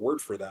don't have a word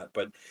for that,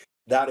 but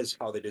that is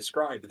how they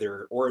describe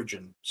their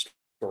origin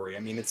story. I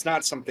mean, it's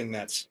not something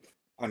that's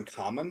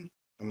uncommon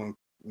among,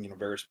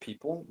 various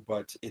people,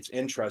 but it's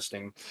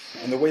interesting.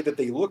 And the way that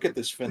they look at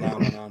this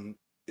phenomenon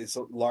is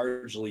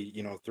largely,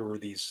 through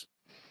these,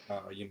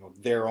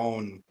 their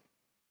own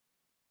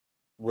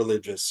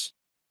religious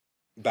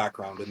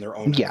background and their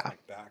own yeah,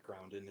 ethnic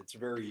background, and it's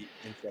very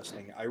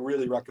interesting. I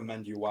really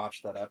recommend you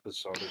watch that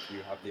episode if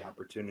you have the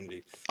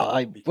opportunity,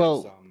 I because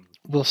well,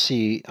 we'll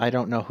see. I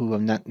don't know who a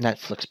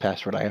Netflix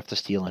password I have to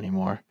steal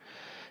anymore.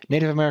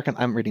 Native American,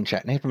 I'm reading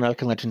chat. Native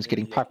American legends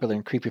getting yeah. popular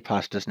in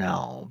creepypastas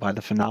now. By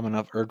the phenomena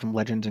of urban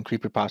legends and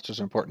creepypastas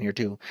are important here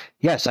too.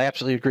 Yes, I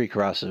absolutely agree,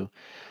 Karasu.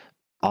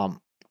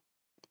 Um,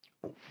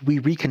 we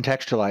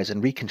recontextualize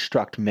and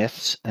reconstruct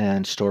myths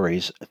and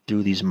stories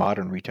through these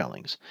modern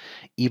retellings,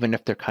 even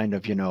if they're kind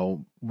of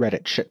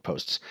Reddit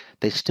shitposts.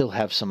 They still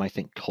have some, I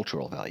think,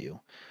 cultural value,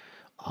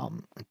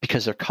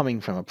 because they're coming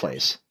from a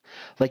place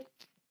like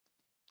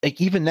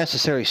even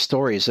necessary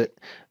stories that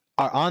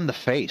are on the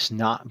face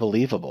not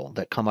believable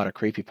that come out of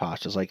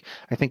creepypastas. Like,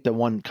 I think the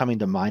one coming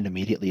to mind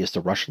immediately is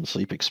the Russian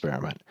sleep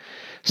experiment.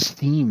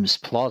 Seems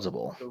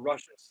plausible. The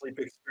Russian sleep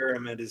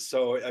experiment is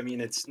so, I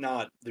mean, it's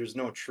not, there's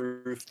no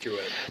truth to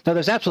it, Now,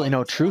 there's absolutely no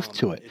but truth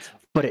to it, it's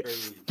but it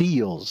very,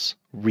 feels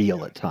real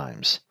yeah, at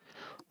times.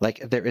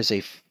 Like there is a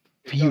it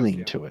does, feeling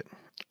yeah. to it.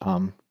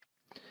 Um,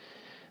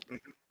 Mhm.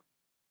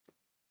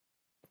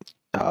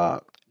 uh,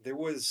 There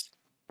was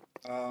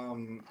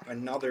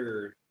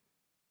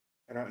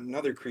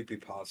another creepy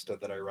pasta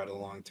that I read a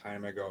long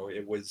time ago.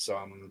 It was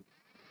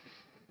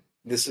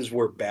this is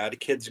where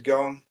bad kids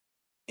go,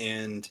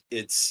 and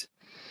it's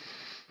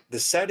the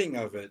setting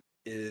of it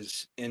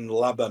is in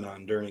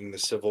Lebanon during the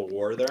civil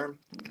war there,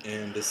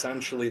 and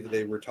essentially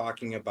they were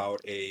talking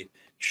about a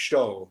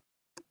show,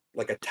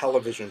 like a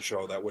television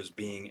show that was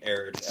being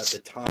aired at the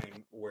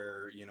time,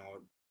 where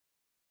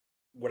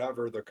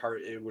whatever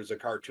it was a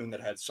cartoon that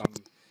had some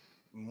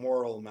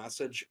moral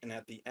message, and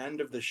at the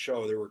end of the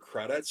show there were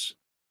credits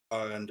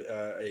and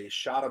a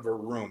shot of a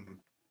room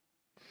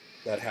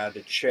that had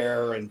a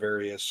chair and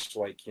various,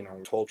 like,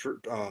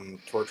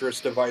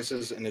 torturous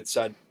devices, and it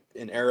said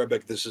in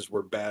Arabic, "This is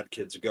where bad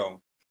kids go."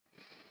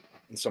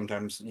 And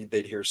sometimes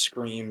they'd hear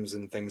screams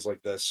and things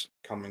like this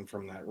coming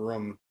from that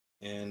room.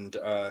 And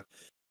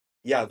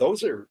yeah,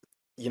 those are,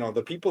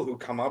 the people who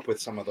come up with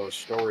some of those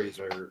stories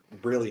are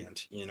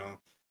brilliant.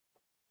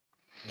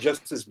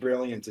 Just as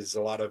brilliant as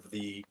a lot of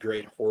the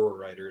great horror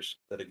writers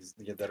that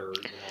are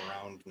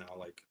around now,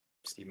 like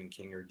Stephen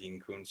King or Dean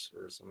Koontz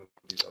or some of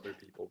these other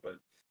people. But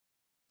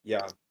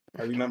yeah,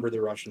 I remember the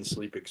Russian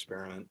sleep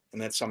experiment,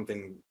 and that's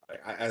something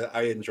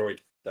I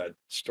enjoyed that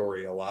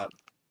story a lot.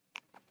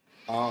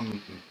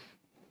 Um,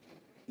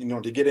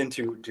 to get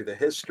into the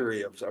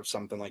history of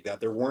something like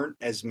that, there weren't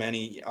as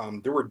many.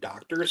 There were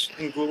doctors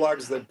in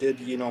gulags that did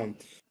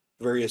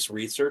various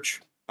research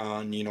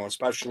on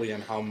especially on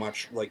how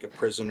much like a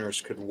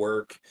prisoners could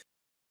work.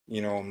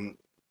 You know,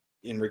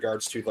 in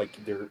regards to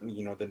like their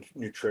the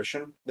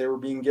nutrition they were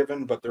being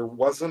given, but there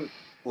wasn't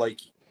like,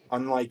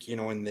 unlike in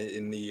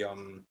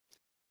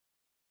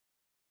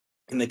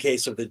the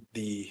case of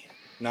the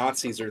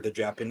Nazis or the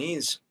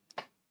Japanese,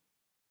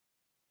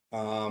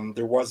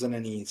 there wasn't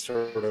any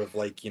sort of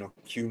like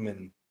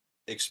human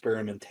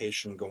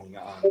experimentation going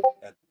on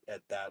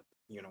at that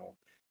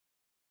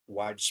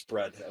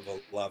widespread of a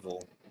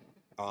level.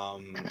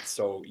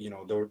 So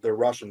the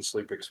Russian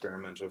sleep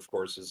experiment, of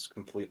course, is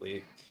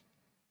completely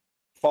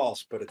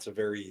false, but it's a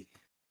very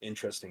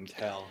interesting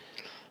tale.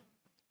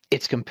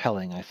 it's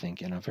compelling, I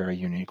think, in a very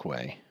unique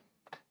way.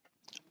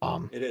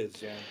 Um, It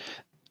is, yeah.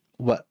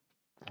 what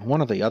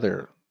One of the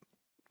other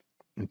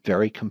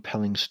very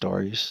compelling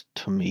stories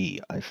to me,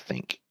 I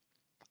think.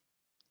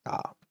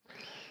 Uh,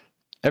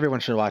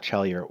 Everyone should watch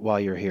Hellier while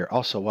you're here.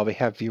 Also, while we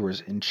have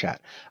viewers in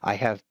chat, I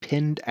have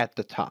pinned at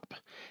the top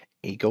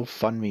a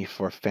GoFundMe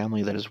for a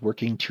family that is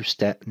working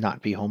to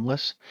not be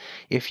homeless.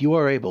 If you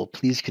are able,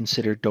 please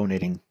consider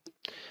donating.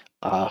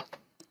 Uh,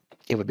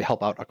 it would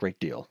help out a great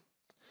deal.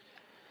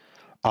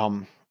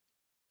 Um,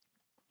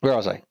 where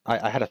was I?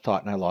 I had a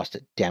thought and I lost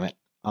it. Damn it.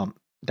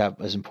 That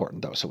was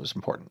important though, so it was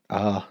important.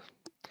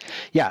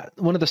 Yeah,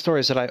 one of the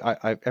stories that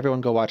I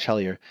everyone go watch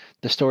Hellier.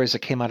 The stories that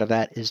came out of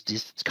that is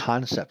this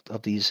concept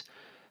of these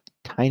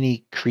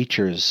tiny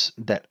creatures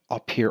that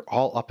appear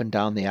all up and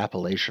down the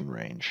Appalachian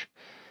Range,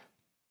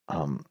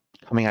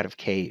 coming out of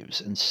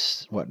caves and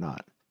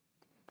whatnot.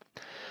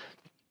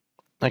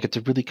 Like, it's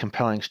a really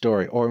compelling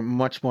story, or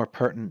much more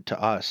pertinent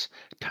to us,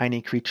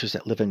 tiny creatures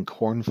that live in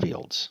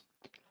cornfields.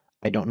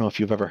 I don't know if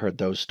you've ever heard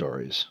those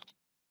stories.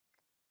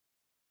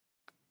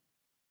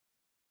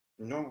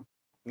 No,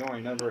 no,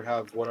 I never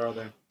have. What are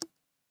they?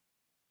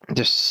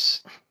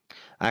 This,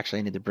 actually,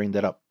 I need to bring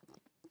that up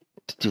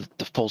to do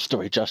the full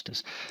story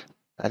justice.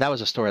 That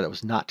was a story that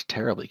was not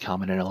terribly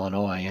common in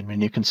Illinois, and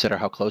when you consider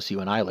how close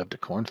you and I lived to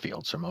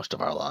cornfields for most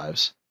of our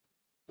lives.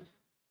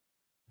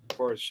 Of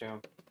course, yeah.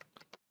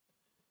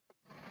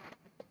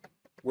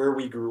 Where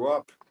we grew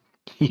up.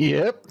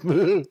 Yep.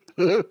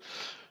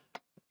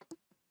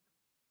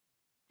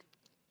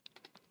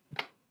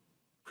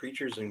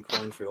 Creatures in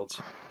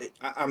cornfields.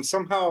 I'm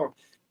somehow,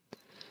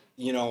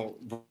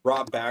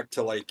 brought back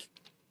to like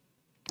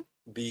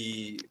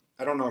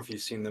I don't know if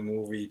you've seen the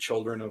movie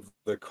Children of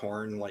the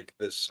Corn, like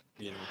this,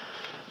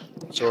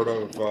 sort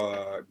of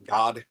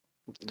god,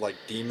 like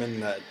demon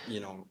that,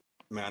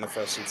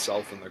 manifests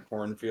itself in the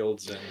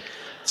cornfields, and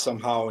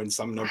somehow in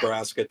some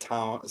Nebraska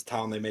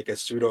town they make a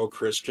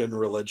pseudo-Christian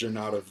religion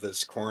out of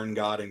this corn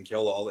god and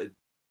kill all it.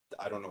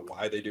 I don't know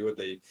why they do it.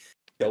 They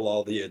kill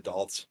all the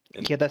adults.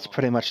 Yeah, that's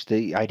pretty much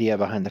the idea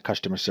behind the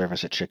customer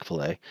service at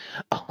Chick-fil-A.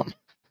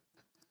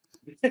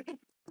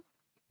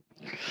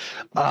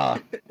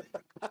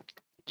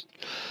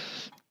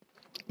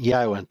 Yeah,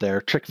 I went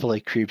there.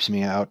 Chick-fil-A creeps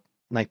me out.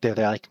 Like they're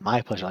like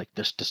my pleasure. Like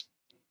just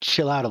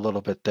chill out a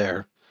little bit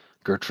there,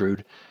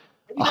 Gertrude.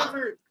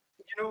 I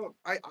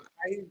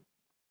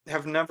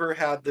have never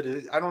had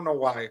I don't know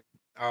why.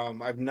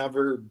 I've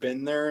never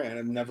been there, and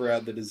I've never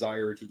had the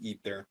desire to eat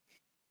there.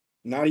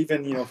 Not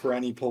even, for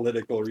any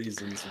political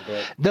reasons,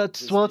 but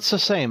it's the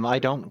same. I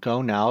don't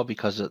go now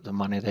because of the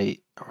money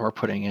they are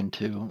putting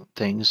into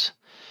things,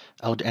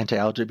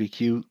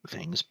 anti-LGBTQ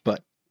things,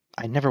 but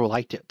I never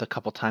liked it the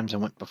couple times I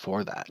went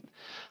before that.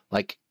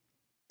 Like,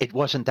 it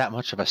wasn't that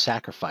much of a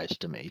sacrifice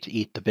to me to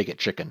eat the bigot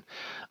chicken.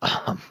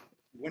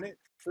 When it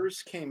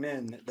first came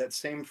in, that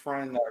same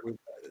friend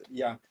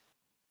that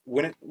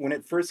when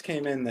it first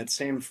came in, that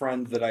same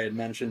friend that I had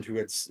mentioned, who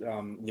had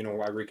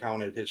I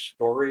recounted his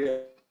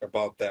story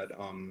about that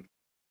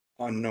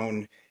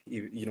unknown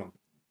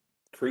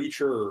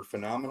creature or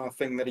phenomena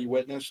thing that he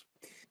witnessed.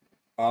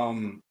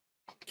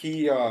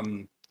 He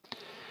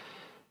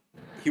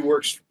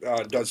works,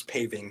 does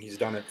paving. He's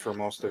done it for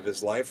most of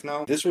his life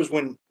now. This was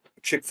when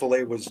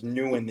Chick-fil-A was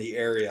new in the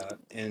area,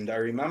 and I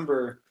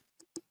remember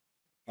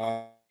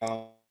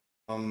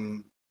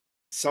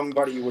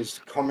somebody was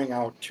coming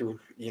out to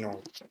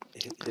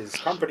his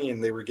company,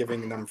 and they were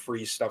giving them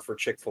free stuff for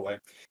Chick-fil-A.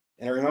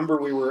 And I remember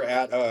we were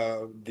at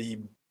the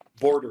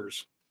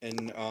Borders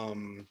in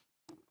Orland,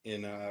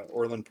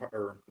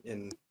 or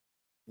in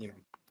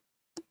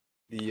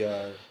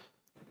the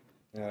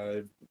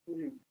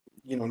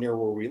near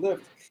where we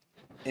lived,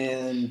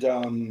 and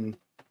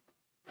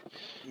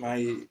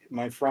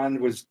my friend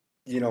was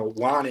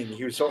wanting,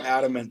 he was so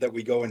adamant that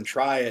we go and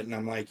try it, and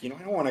I'm like, I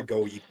don't want to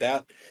go eat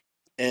that.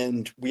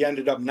 And we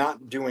ended up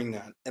not doing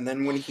that. And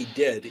then when he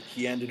did,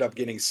 he ended up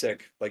getting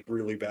sick, like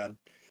really bad.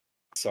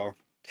 So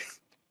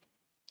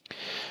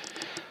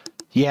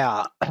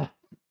yeah.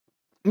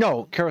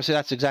 No, Carol, see,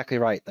 that's exactly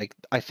right. Like,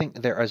 I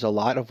think there is a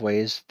lot of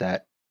ways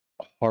that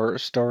horror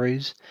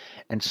stories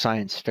and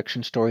science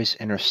fiction stories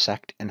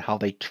intersect in how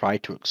they try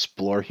to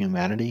explore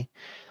humanity.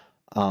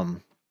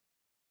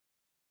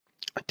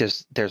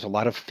 There's a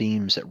lot of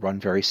themes that run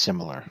very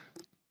similar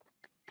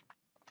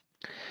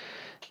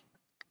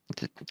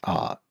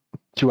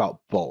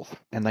throughout both,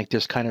 and like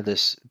there's kind of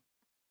this,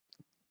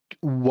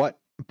 what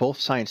both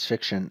science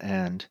fiction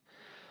and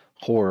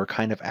horror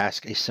kind of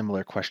ask a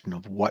similar question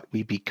of what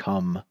we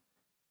become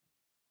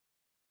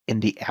in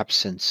the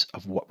absence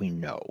of what we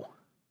know.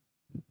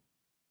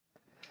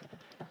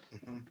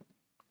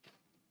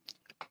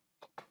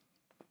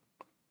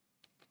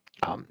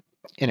 mm-hmm.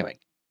 Anyway,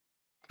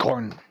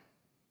 corn.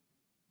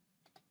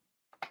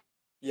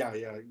 Yeah.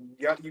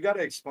 You got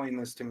to explain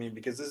this to me,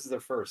 because this is the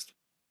first.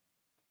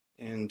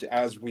 And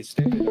as we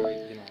stated,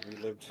 we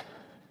lived,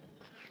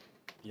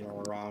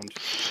 around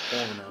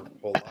corn our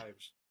whole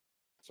lives.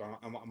 So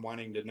I'm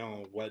wanting to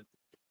know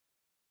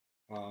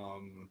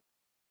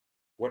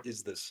what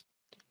is this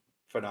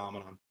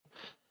phenomenon?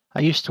 I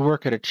used to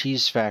work at a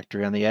cheese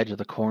factory on the edge of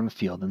the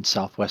cornfield in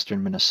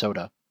southwestern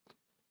Minnesota.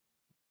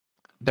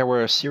 There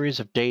were a series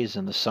of days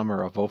in the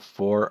summer of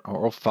 '04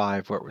 or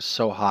 '05 where it was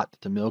so hot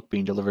that the milk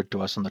being delivered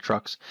to us on the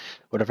trucks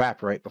would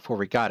evaporate before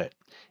we got it.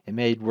 It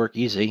made work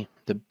easy.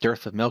 The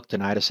dearth of milk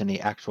denied us any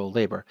actual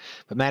labor,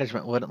 but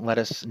management wouldn't let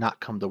us not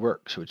come to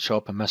work, so we'd show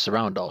up and mess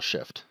around all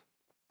shift.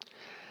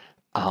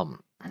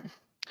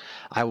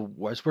 I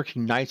was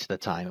working nights at the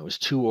time. It was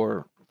 2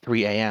 or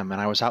 3 a.m., and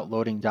I was out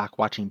loading dock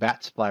watching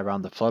bats fly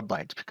around the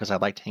floodlights because I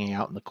liked hanging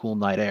out in the cool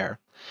night air.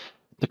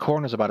 The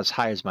corn was about as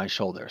high as my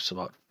shoulder, so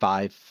about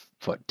 5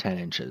 foot 10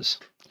 inches.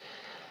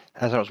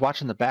 As I was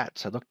watching the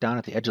bats, I looked down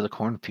at the edge of the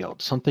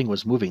cornfield. Something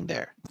was moving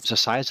there. It was the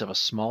size of a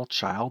small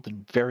child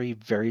and very,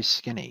 very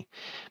skinny,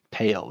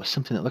 pale, with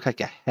something that looked like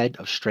a head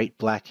of straight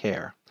black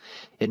hair.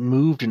 It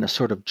moved in a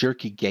sort of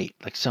jerky gait,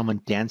 like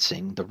someone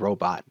dancing the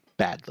robot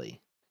badly.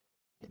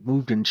 It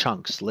moved in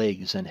chunks,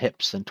 legs and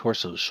hips and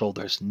torsos,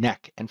 shoulders,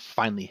 neck, and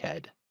finally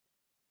head.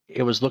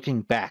 It was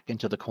looking back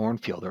into the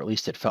cornfield, or at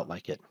least it felt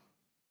like it.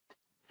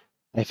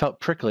 I felt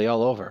prickly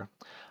all over.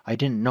 I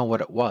didn't know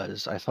what it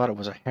was. I thought it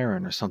was a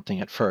heron or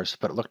something at first,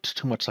 but it looked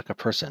too much like a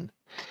person.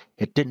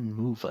 It didn't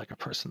move like a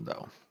person,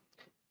 though.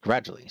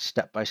 Gradually,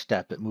 step by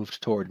step, it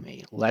moved toward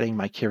me. Letting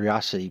my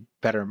curiosity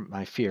better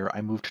my fear,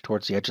 I moved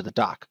towards the edge of the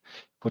dock,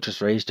 which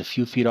was raised a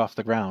few feet off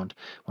the ground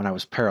when I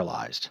was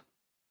paralyzed.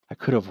 I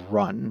could have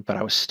run, but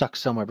I was stuck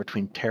somewhere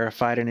between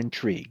terrified and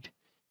intrigued.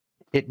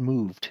 It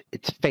moved.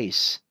 Its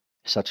face,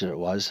 such as it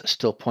was,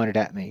 still pointed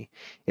at me.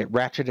 It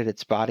ratcheted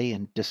its body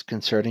in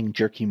disconcerting,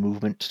 jerky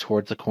movement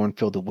towards the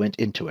cornfield that went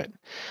into it.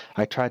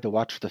 I tried to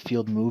watch where the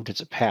field moved as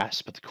it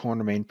passed, but the corn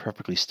remained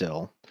perfectly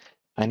still.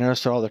 I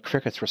noticed that all the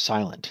crickets were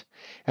silent.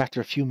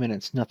 After a few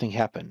minutes, nothing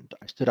happened.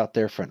 I stood out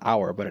there for an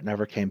hour, but it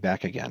never came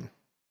back again.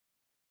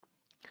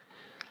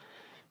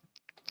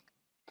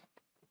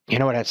 You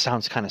know what that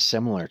sounds kind of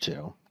similar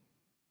to?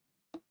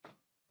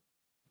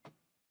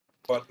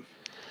 But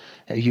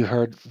Have you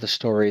heard the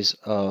stories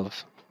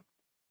of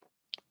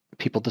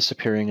people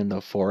disappearing in the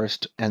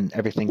forest and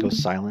everything goes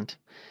silent,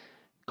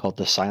 called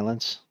the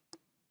silence?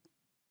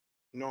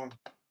 no,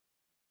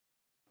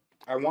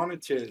 I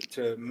wanted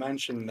to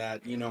mention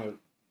that,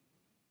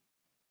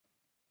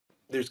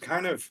 there's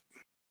kind of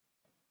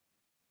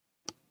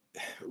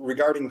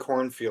regarding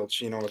cornfields,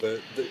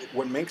 the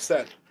what makes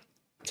that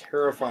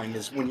terrifying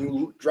is when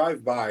you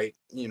drive by,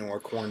 a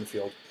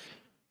cornfield,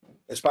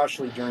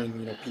 especially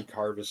during, peak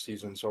harvest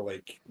season. So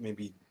like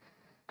maybe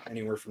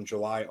anywhere from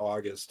July,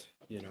 August,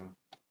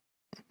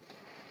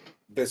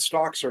 the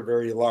stalks are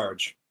very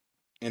large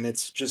and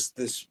it's just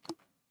this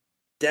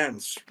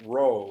dense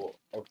row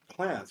of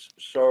plants.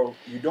 So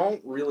you don't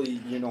really,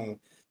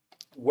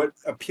 what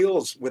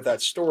appeals with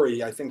that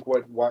story, I think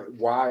why,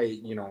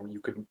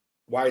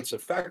 why it's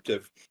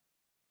effective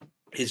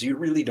is you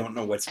really don't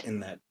know what's in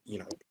that,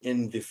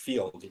 in the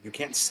field. You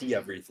can't see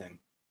everything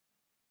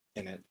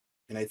in it.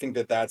 And I think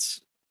that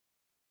that's,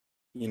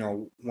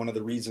 one of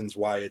the reasons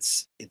why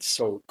it's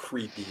so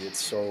creepy,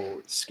 it's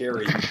so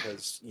scary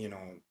because,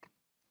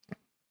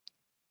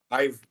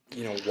 I've,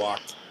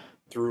 walked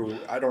through,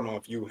 I don't know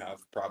if you have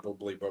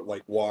probably, but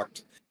like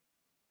walked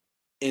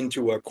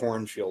into a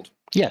cornfield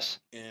Yes.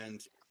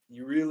 and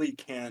you really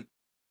can't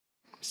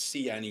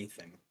see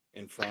anything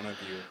in front of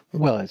you.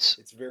 Well, it's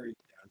It's very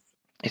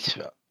it's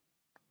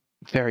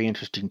very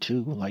interesting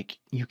too. Like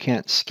you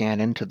can't scan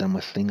into them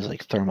with things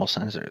like thermal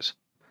sensors.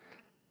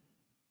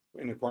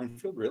 in a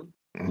cornfield, really?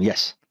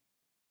 Yes.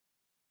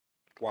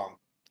 Wow.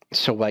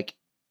 So like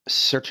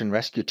search and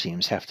rescue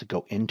teams have to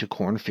go into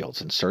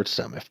cornfields and search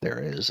them if there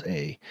is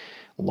a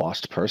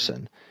lost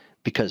person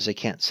because they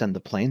can't send the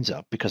planes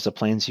up because the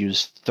planes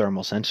use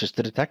thermal sensors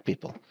to detect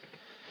people.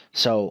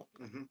 So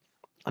Hmm.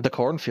 the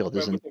cornfield But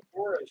isn't.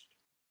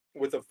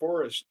 with a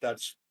forest,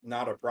 that's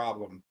not a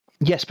problem.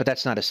 Yes, but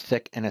that's not as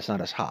thick and it's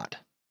not as hot.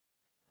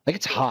 Like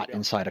it's There you hot go.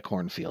 inside a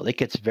cornfield. It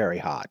gets very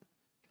hot.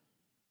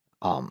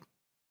 Um,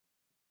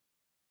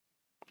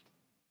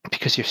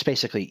 because you're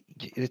basically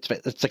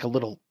it's like a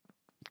little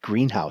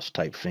greenhouse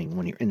type thing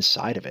when you're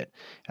inside of it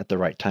at the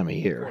right time of Of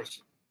year.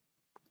 course.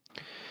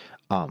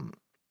 Um,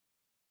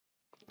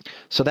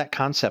 so that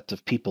concept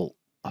of people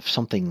of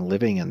something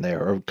living in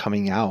there or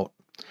coming out,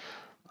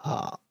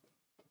 uh,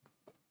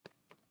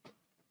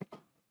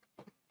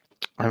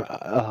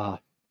 uh,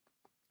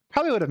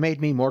 probably would have made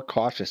me more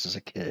cautious as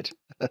a kid.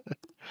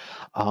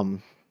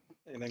 um,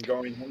 And then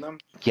going in them.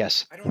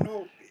 yes, I don't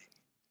know.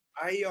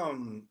 I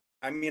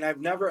I mean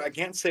I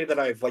can't say that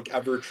I've like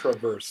ever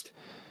traversed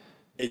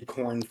a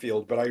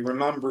cornfield, but I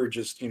remember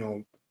just,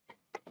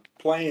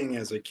 playing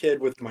as a kid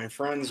with my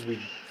friends. We'd,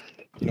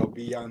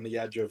 be on the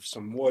edge of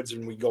some woods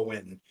and we go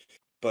in.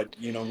 But,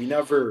 we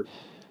never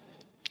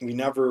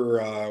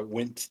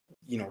went,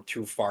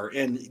 too far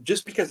in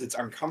just because it's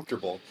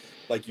uncomfortable.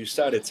 Like you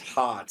said, it's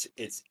hot,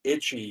 it's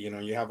itchy,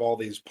 you have all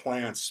these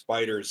plants,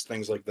 spiders,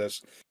 things like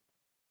this.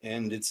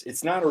 And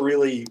it's not a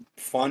really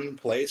fun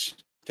place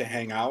to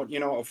hang out.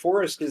 A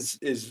forest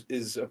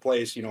is a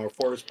place, a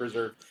forest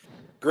preserve,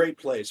 great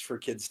place for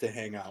kids to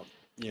hang out,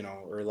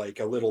 or like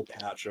a little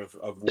patch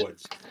of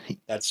woods.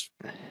 That's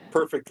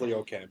perfectly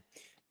okay.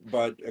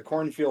 But a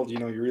cornfield,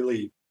 you're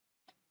really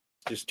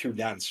just too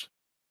dense.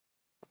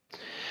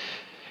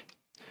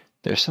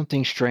 there's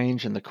something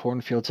strange in the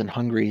cornfields in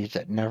Hungary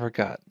that never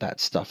got that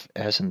stuff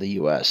as in the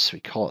U.S. We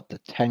call it the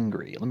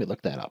tengri. Let me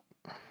look that up.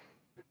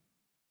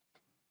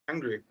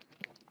 Hungry.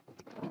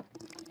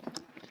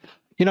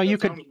 You know, you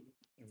That could.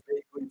 sounds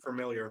vaguely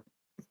familiar.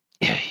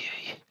 I'm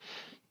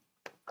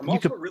You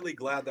could. also really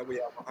glad that we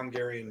have a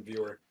Hungarian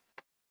viewer.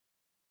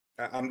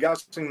 I'm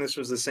guessing this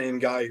was the same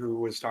guy who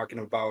was talking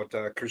about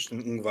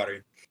Christian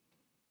Ingvari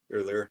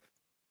earlier.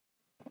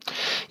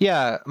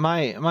 Yeah,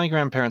 my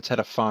grandparents had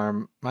a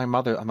farm. My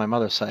mother on my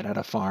mother's side had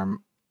a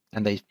farm,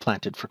 and they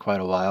planted for quite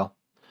a while.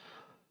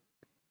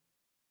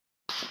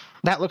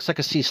 That looks like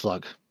a sea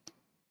slug.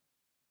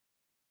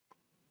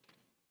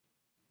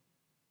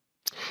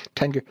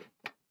 Tenger.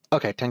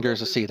 Okay, Tenger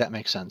is a sea. That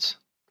makes sense.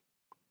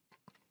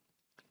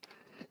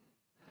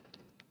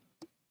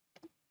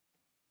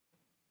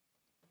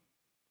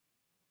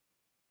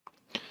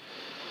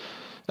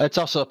 It's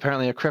also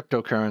apparently a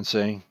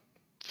cryptocurrency.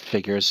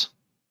 Figures.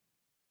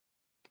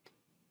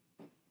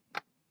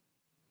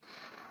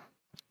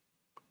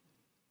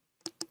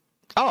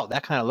 Oh,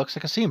 that kind of looks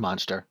like a sea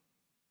monster.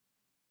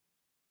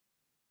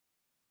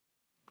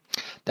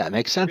 That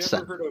makes Have you sense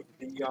ever then. heard of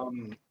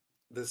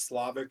the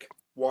Slavic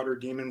water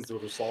demons, the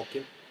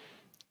Rusalki?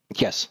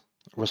 Yes.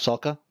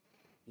 Rusalka?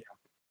 Yeah,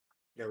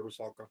 yeah,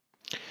 Rusalka.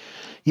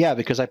 Yeah,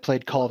 because I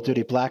played Call of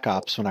Duty So Black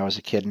Ops when I was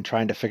a kid and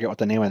trying to figure out what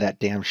the name of that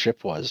damn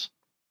ship was.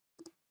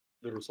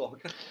 the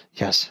Rusalka.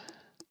 Yes.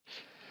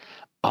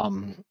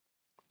 Um,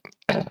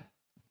 because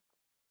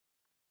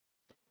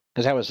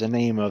that was the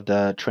name of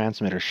the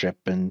transmitter ship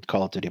in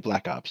Call of Duty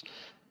Black Ops.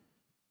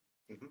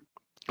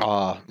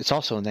 Hmm. It's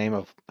also the name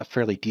of a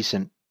fairly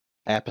decent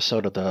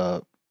episode of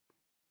the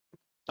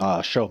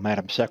show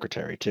Madam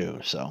Secretary too.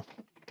 So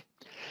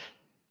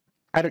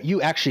I don't.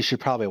 You actually should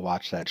probably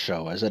watch that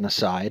show as an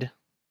aside.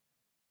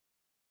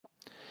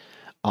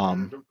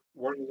 Um,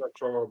 What is that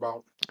show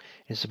about?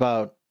 it's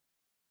about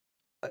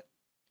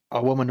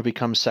a woman who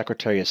becomes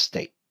Secretary of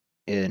State.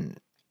 In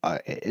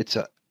it's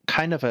a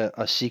kind of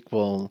a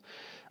sequel,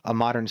 a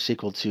modern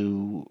sequel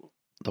to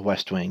The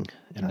West Wing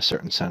in a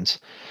certain sense,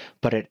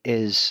 but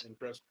Interesting.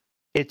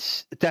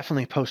 it's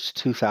definitely post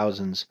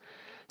 2000s.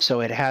 So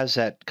it has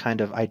that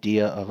kind of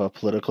idea of a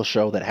political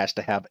show that has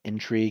to have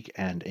intrigue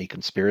and a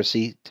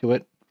conspiracy to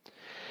it.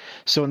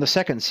 So in the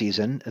second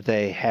season,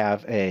 they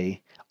have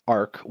a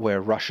arc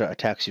where Russia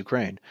attacks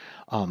Ukraine.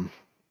 Um,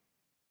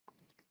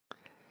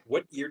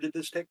 What year did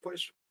this take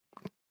place?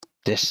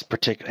 this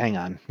particular, hang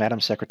on, Madam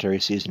Secretary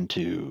season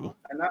two.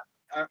 I'm not.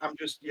 I'm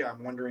just. Yeah,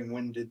 I'm wondering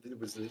when did it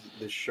was this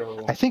I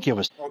show? think it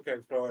was, Okay,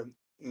 so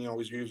it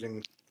was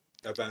using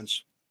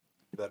events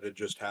that had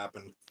just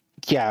happened.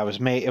 yeah, it was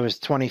May. It was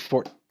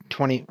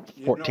 2014,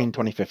 What,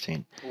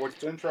 2015.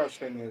 what's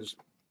interesting is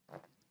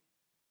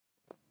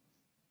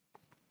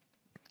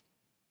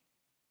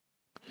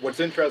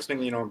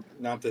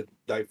not to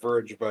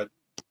diverge, but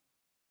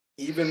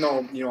even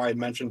though I had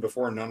mentioned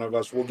before, none of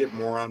us. We'll get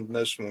more on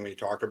this when we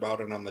talk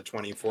about it on the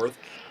 24th.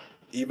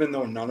 Even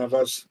though none of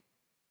us,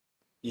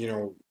 you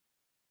know,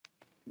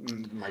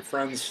 my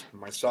friends,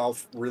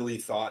 myself, really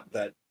thought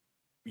that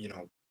you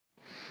know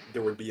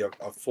there would be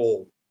a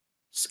full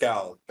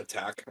scale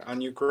attack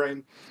on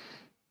Ukraine.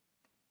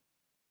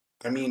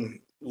 I mean,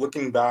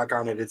 looking back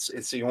on it, it's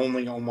the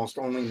almost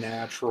only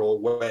natural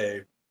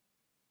way.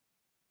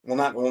 Well,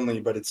 not only,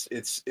 but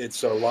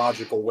it's a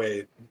logical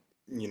way.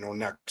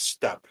 Next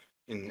step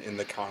in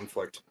the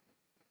conflict,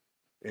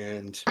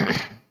 and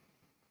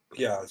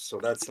yeah, so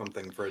that's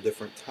something for a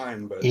different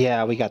time. But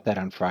Yeah, we got that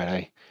on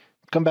Friday.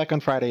 Come back on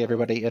Friday, yeah,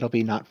 everybody. It'll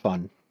be not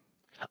fun.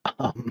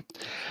 Um,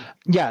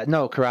 yeah,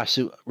 no,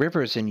 Karasu,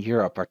 rivers in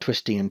Europe are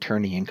twisty and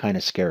turny and kind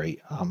of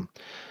scary.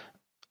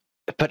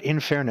 But in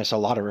fairness, a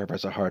lot of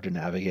rivers are hard to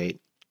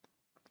navigate.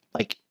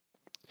 Like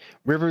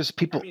rivers, I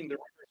people, mean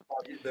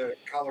the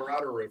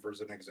Colorado River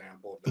is an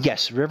example of that.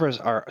 yes, rivers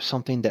are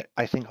something that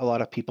I think a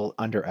lot of people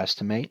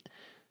underestimate.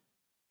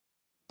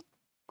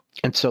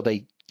 And so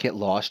they get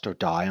lost or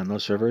die on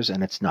those rivers,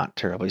 and it's not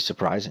terribly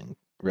surprising,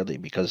 really,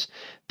 because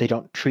they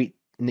don't treat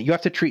you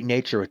have to treat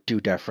nature with due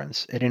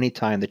deference at any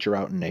time that you're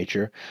out in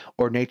nature,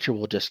 or nature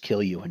will just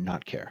kill you and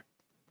not care.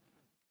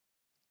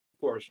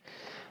 Of course,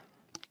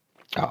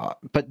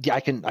 But yeah, I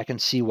can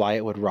see why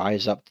it would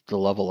rise up to the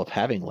level of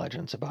having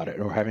legends about it,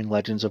 or having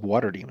legends of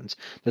water demons.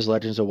 There's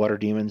legends of water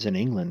demons in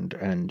England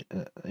and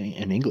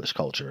in English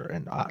culture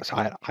and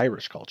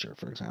Irish culture,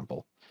 for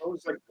example.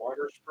 those like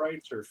water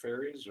sprites or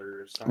fairies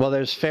or Well,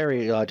 there's something.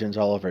 fairy legends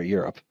all over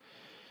Europe.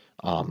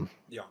 Um,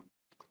 Yeah,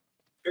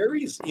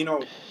 fairies.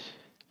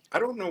 I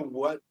don't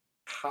know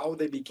how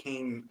they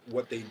became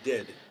what they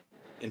did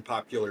in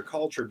popular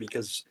culture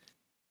because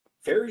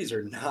fairies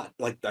are not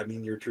like I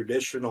mean your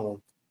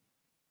traditional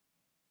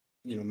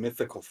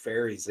mythical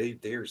fairies.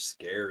 They're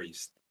scary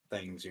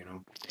things.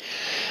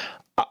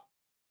 uh,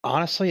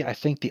 Honestly, I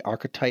think the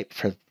archetype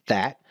for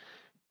that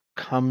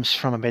comes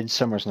from A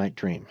Midsummer's Night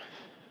Dream.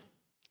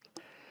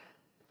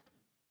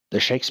 The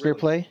Shakespeare Really?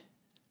 play,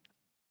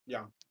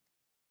 Yeah.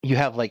 you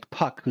have like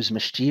Puck, who's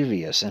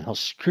mischievous and he'll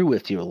screw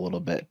with you a little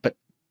bit, but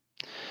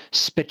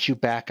spit you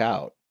back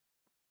out.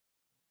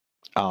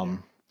 Yeah.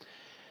 Um,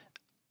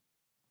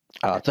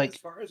 it's As like,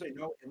 far as I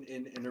know,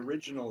 in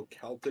original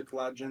Celtic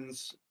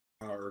legends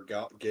or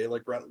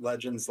Gaelic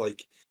legends,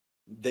 like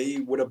they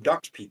would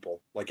abduct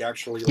people, like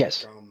actually, like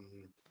yes,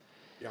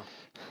 yeah,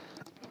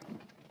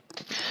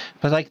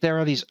 but like there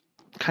are these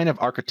kind of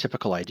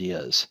archetypical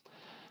ideas.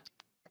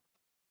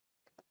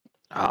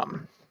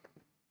 Um,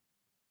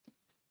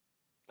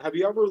 have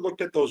you ever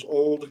looked at those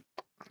old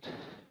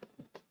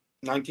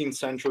 19th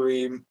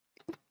century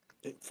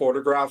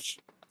photographs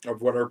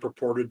of what are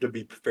purported to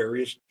be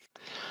fairies.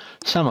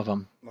 Some of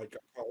them. Like,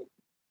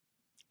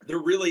 they're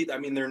really, I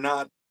mean, they're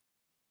not,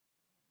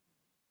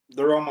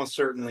 they're almost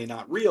certainly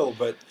not real,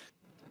 but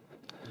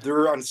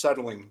they're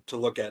unsettling to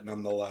look at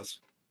nonetheless.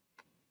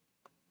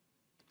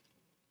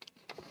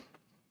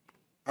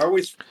 I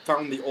always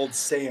found the old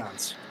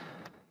seance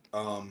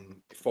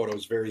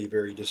photos very,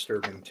 very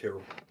disturbing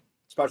too,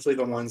 especially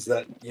the ones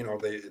that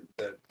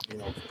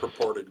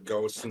purported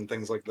ghosts and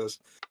things like this.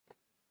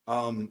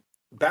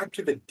 Back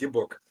to the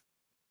Dybbuk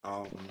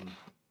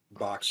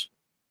box.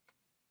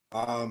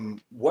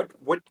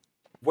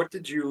 What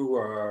did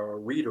you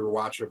read or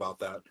watch about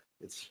that?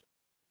 It's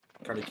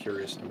kind of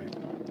curious to me.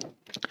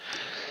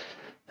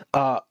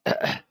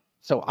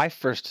 So I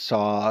first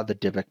saw the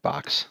Dybbuk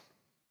box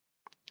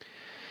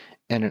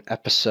in an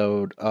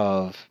episode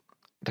of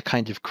the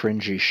kind of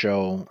cringy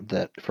show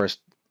that first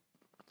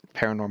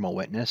Paranormal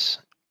Witness.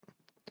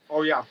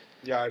 Oh yeah,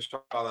 I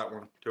saw that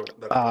one too.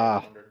 That's what I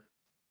wondered.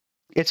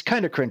 It's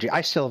kind of cringy.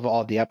 I still have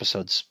all the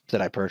episodes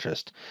that I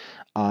purchased,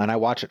 and I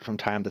watch it from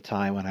time to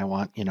time when I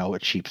want, a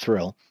cheap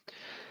thrill.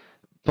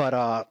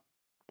 But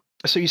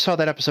so you saw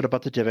that episode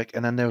about the Dybbuk,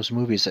 and then those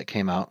movies that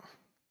came out.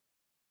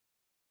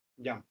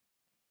 Yeah,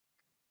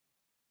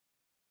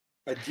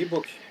 a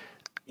Dybbuk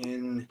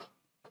in.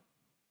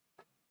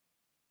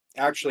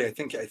 Actually, I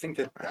think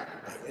that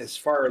as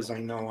far as I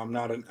know, I'm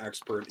not an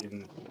expert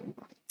in,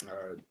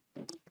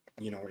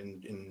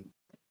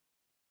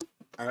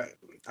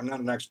 I'm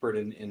not an expert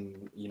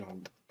in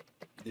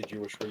the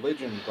Jewish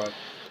religion, but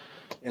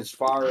as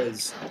far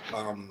as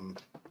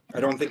I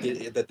don't think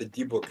that the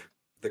Dybbuk,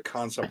 the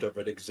concept of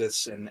it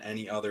exists in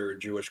any other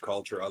Jewish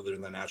culture other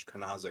than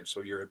Ashkenazic,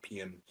 so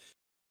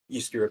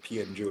East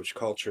European Jewish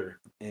culture,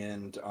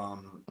 and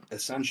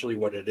essentially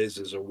what it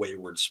is a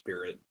wayward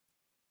spirit.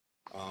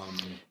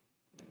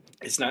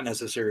 It's not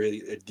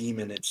necessarily a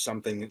demon; it's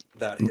something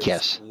that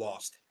has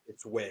lost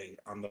its way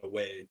on the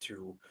way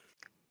to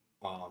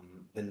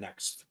the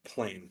next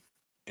plane,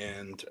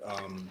 and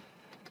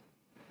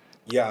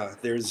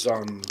there's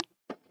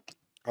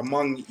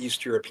among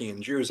East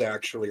European Jews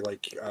actually,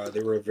 like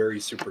they were a very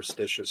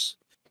superstitious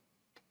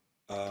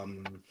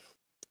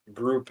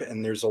group,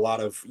 and there's a lot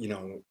of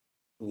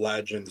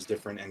legends,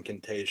 different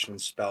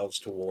incantations, spells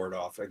to ward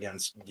off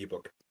against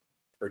Dybbuk,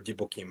 or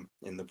Dybbukim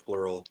in the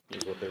plural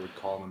is what they would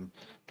call them.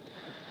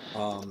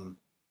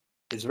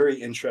 It's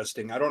very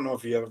interesting. I don't know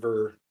if you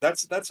ever.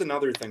 That's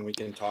another thing we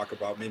can talk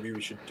about. Maybe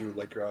we should do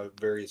like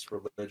various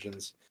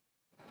religions,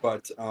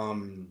 but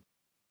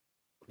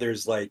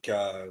there's like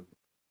a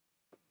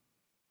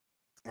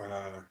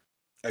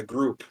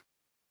group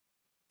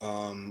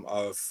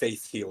of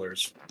faith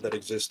healers that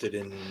existed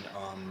in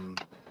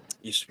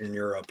Eastern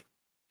Europe.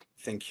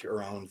 I think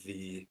around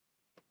the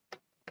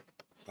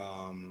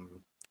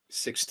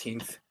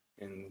 16th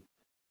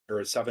or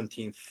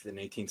 17th and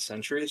 18th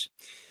centuries,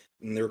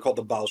 and they were called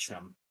the Baal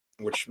Shem,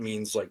 which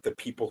means like the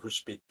people who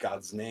speak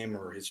God's name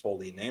or His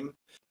holy name.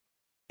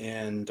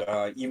 And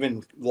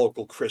even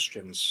local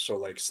Christians, so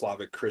like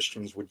Slavic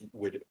Christians,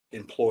 would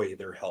employ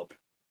their help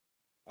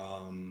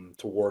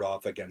to ward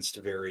off against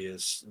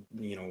various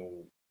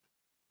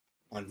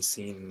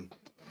unseen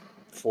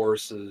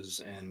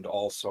forces, and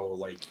also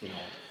like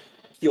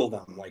heal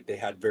them. Like they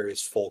had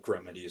various folk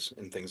remedies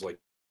and things like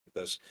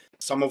this,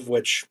 some of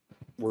which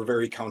were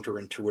very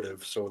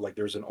counterintuitive. So like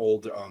there's an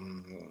old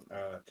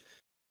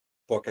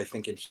book, I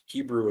think in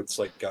Hebrew it's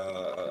like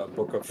a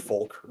book of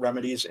folk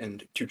remedies,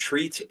 and to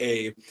treat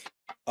a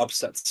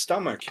upset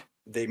stomach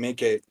they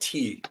make a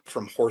tea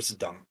from horse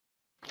dung.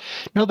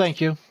 No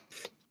thank you.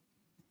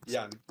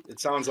 Yeah, it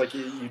sounds like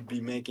you'd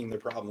be making the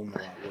problem a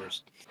lot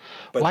worse.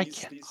 But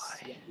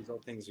these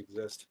old things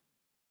exist.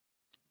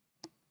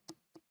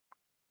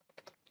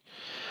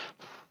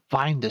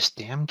 Find this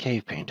damn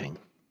cave painting.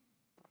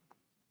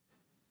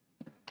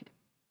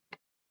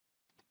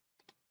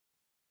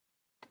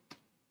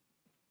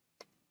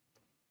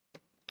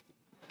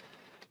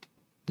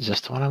 Is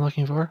this the one I'm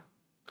looking for?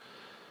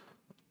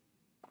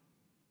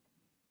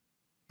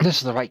 This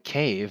is the right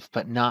cave,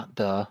 but not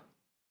the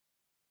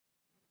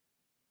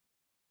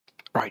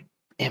right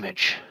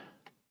image.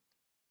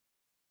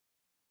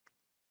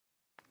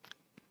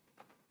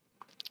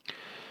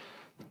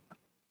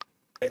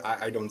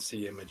 I don't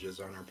see images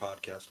on our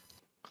podcast.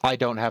 I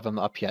don't have them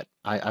up yet.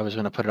 I was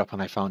going to put it up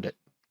when I found it.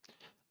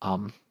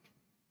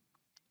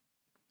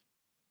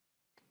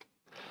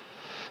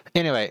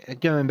 Anyway,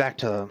 going back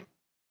to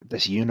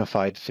this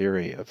unified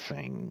theory of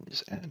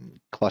things and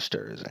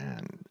clusters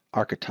and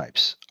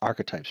archetypes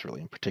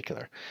really in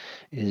particular,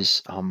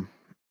 is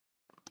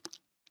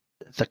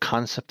the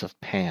concept of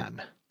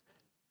Pan,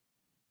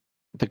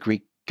 the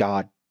Greek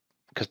god,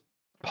 because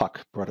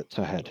Puck brought it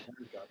to head.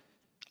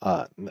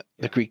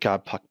 The Greek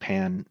god Puck,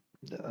 Pan,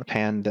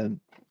 the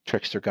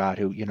trickster god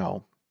who,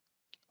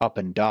 up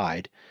and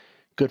died.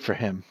 Good for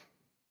him.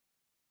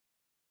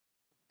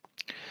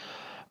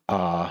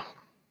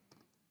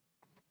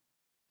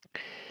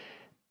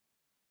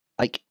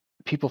 Like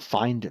people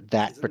find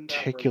that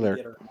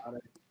particular.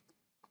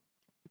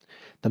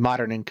 The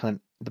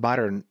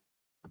modern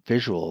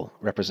visual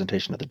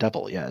representation of the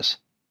devil, yes.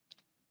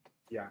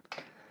 Yeah.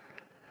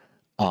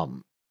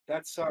 Um,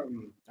 That's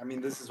I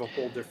mean, this is a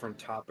whole different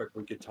topic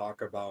we could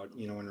talk about,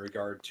 in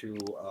regard to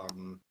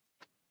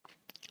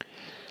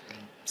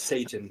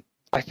Satan,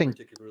 I think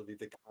particularly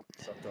the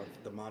concept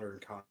of the modern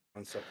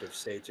concept of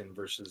Satan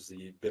versus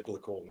the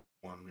biblical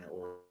one,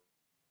 or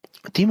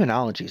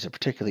demonology is a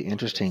particularly one that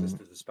interesting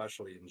existed,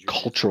 especially in Judaism,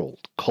 cultural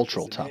because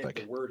the name, the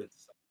topic. word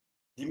itself,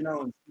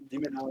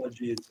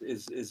 demonology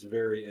is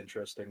very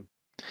interesting.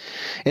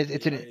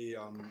 It's an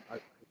I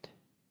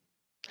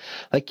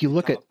like you the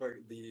look at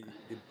topic, the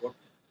book,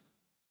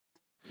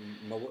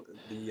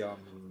 the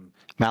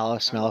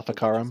Malice not Religions,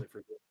 Maleficarum. I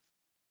forget.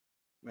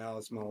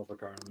 Malice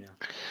Maleficarum, yeah.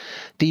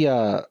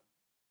 The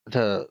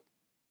the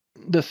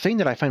the thing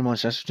that I find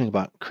most interesting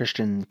about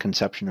Christian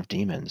conception of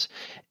demons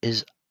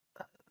is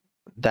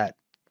that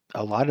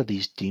a lot of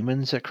these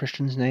demons that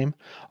Christians name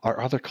are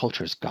other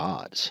cultures'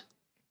 gods.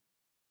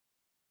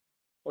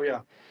 Oh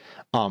yeah,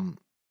 Um,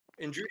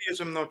 in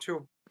Judaism though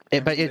too. I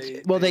but mean,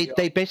 it's well,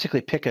 they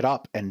basically pick it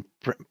up and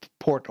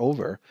port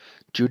over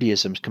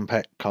Judaism's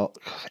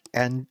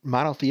and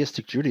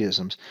monotheistic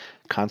Judaism's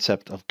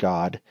concept of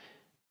God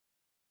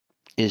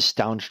is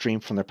downstream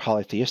from their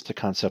polytheistic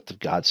concept of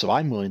God. So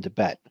I'm willing to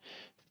bet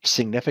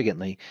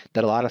significantly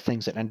that a lot of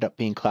things that end up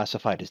being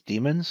classified as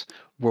demons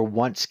were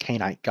once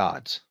Canaanite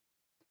gods.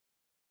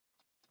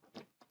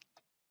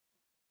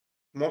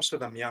 most of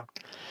them, yeah.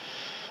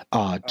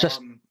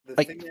 Just The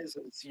like thing is,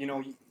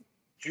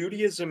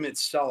 Judaism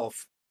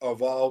itself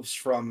evolves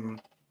from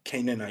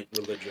Canaanite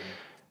religion.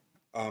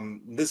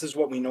 This is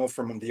what we know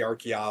from the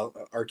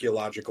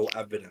archaeological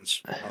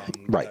evidence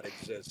right, that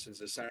exists.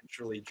 Is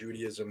essentially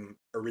Judaism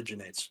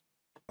originates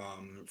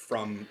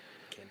from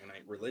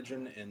Canaanite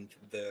religion, and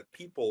the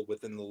people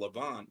within the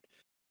Levant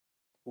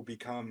who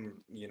become,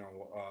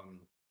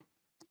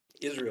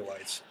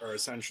 Israelites are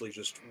essentially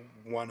just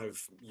one of,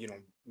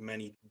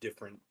 many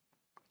different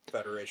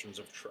federations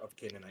of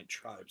Canaanite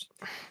tribes.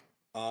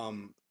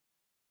 Um,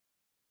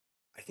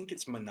 I think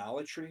it's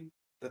monolatry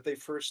that they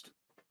first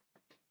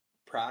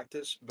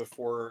practice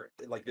before,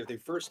 like, if they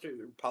first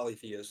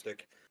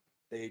polytheistic,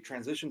 they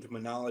transition to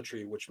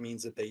monolatry, which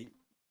means that they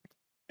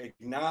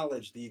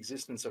acknowledge the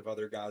existence of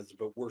other gods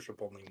but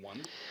worship only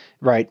one.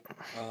 right.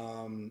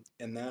 And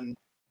then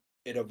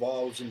it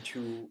evolves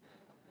into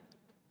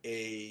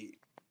a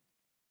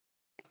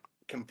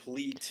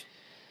complete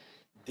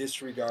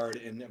disregard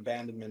and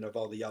abandonment of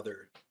all the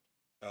other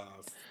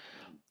uh,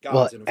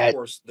 Well, gods, and of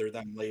course they're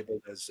then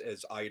labeled as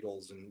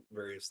idols and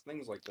various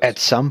things like at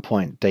this. some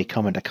point they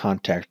come into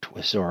contact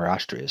with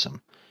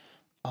Zoroastrianism.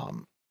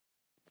 Um,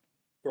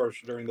 Of course,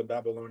 during the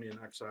Babylonian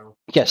exile.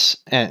 yes,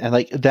 and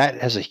like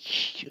that has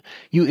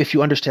you if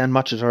you understand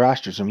much of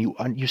Zoroastrianism,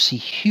 you see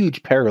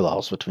huge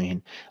parallels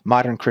between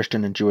modern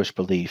Christian and Jewish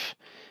belief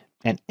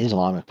and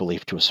Islamic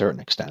belief to a certain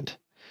extent.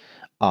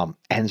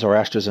 And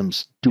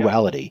Zoroastrianism's Yeah,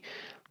 duality,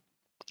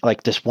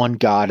 like this one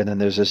God and then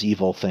there's this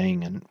evil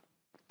thing, and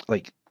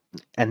like,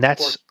 and of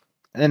that's course,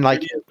 and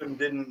like Judaism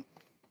didn't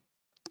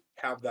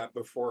have that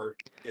before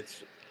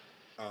its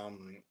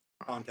um,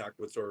 contact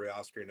with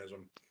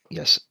Zoroastrianism.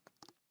 yes,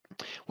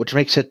 which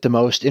makes it the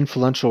most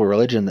influential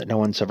religion that no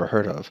one's ever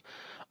heard of.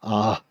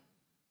 Uh,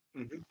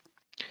 Hmm.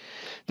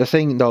 the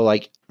thing though,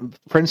 like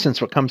for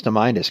instance, what comes to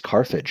mind is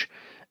Carthage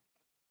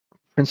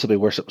principally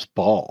worships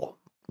Baal,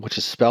 which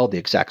is spelled the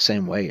exact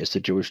same way as the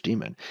Jewish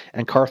demon.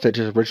 And Carthage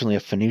is originally a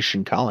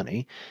Phoenician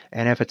colony,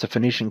 and if it's a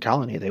Phoenician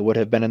colony, they would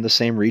have been in the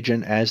same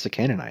region as the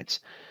Canaanites.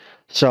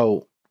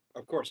 So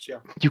Of course, yeah.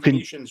 you can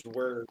Phoenicians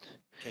were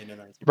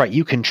Canaanites. right,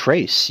 you can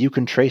trace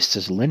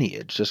his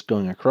lineage just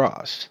going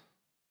across.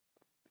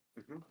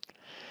 Hmm.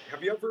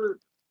 Have you ever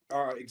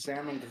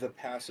examined the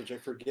passage? I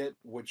forget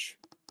which.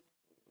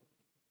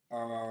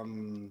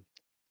 Um,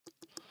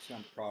 it's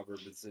not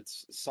proverb.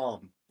 It's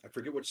Psalm. I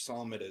forget which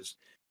Psalm it is,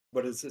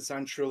 but it's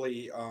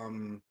essentially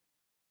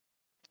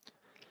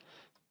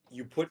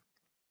you put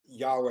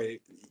Yahweh,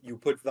 you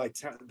put like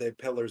the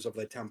pillars of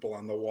the temple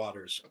on the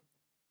waters.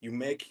 You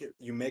make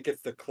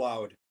it the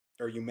cloud,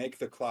 or you make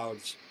the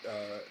clouds.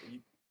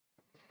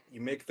 You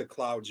make the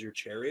clouds your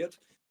chariot.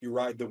 You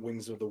ride the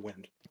wings of the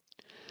wind.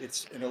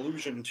 It's an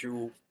allusion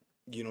to,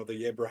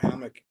 the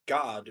Abrahamic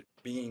God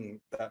being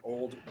that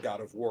old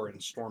god of war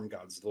and storm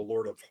gods, the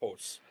Lord of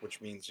hosts,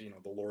 which means,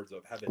 the lords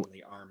of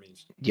heavenly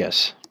armies.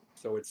 Yes.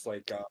 So it's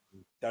like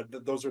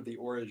those are the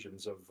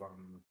origins of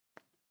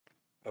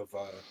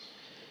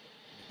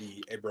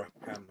the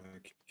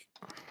Abrahamic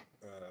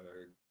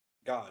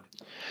God.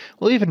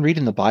 Well, even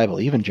reading the Bible,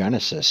 even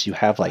Genesis, you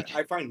have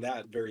I find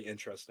that very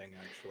interesting,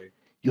 actually.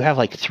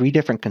 three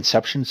different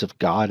conceptions of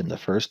God in the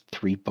first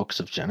three books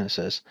of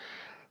Genesis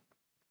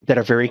that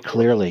are very Of course.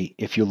 clearly,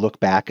 if you look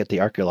back at the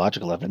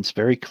archaeological evidence,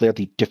 very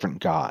clearly different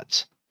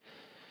gods.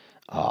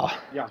 Uh,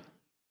 Yeah.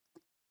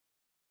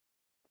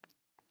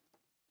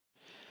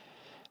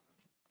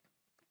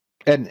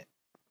 and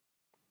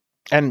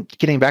and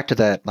getting back to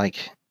that,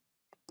 like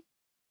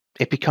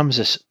it becomes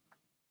this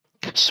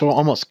so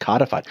almost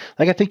codified.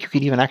 Like I think you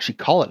could even actually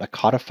call it a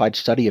codified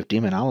study of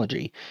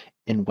demonology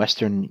in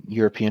Western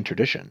European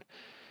tradition.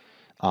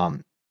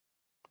 Um,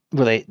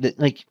 where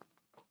like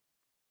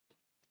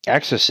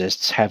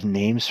exorcists have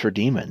names for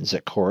demons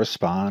that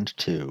correspond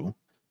to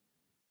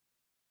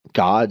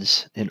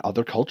gods in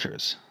other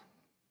cultures.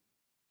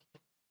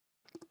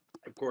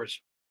 Of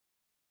course.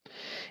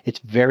 It's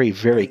very,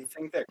 very I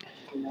think that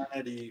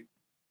Christianity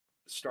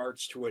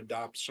starts to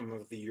adopt some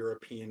of the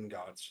European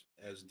gods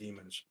as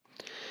demons,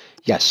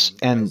 yes,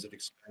 as and it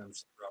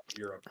expands throughout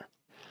Europe.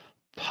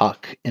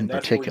 Puck in And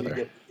that's where you particular.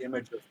 get the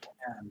image of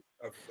Pan,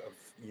 of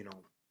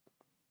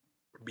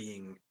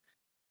being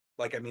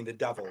like, I mean, the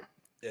devil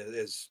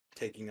is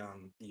taking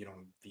on,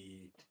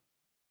 the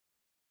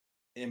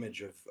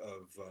image of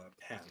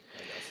Pan,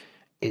 I guess,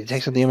 It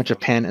takes on the is image of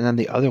from Pan, and then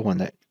the other one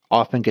that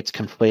often gets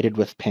conflated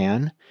with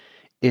Pan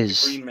the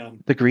is Green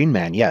Man, the Green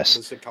Man. Yes,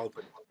 was the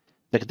Celtic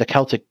the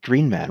Celtic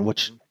Green Man,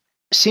 which one.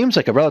 seems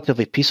like a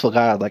relatively peaceful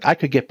guy. Like I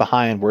could get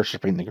behind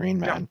worshiping the Green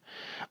Yeah, Man.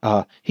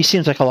 He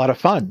seems like a lot of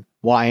fun.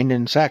 Wine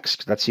and sex.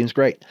 That seems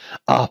great.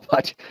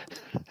 But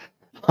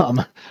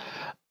um,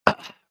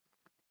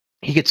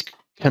 he gets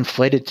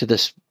conflated to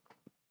this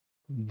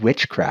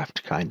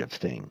witchcraft kind of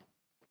thing,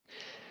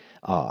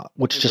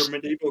 which and for just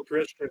medieval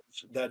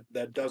Christians,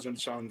 that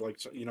doesn't sound like,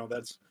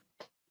 that's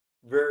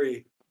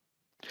very,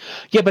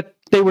 yeah. But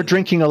they were you know,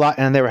 drinking a lot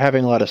and they were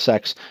having a lot of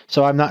sex,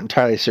 so I'm not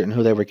entirely certain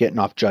who they were getting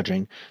off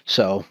judging.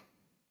 So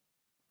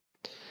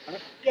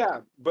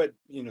yeah, but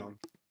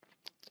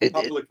it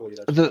publicly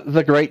that's the not.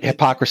 the great It's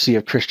hypocrisy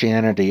of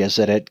Christianity is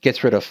that it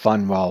gets rid of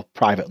fun while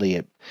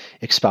privately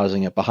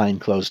espousing it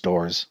behind closed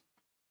doors.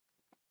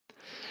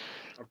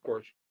 of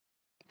course,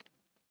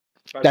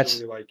 That's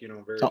especially like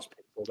oh, various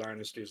political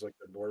dynasties like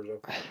the Borgia.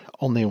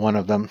 only one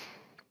of them.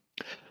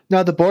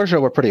 No, the Borgia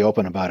were pretty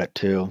open about it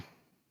too.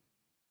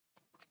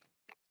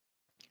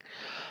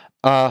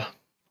 Uh,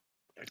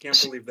 I can't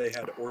believe they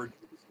had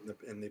orgies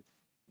in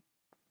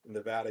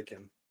the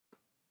Vatican.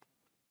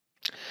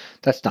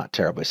 that's not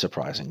terribly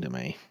surprising to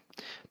me.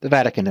 The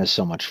Vatican has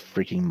so much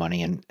freaking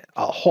money, and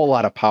a whole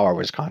lot of power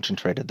was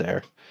concentrated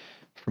there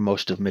for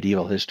most of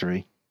medieval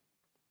history.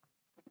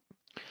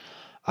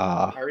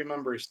 Uh, I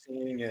remember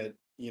seeing it,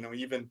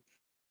 even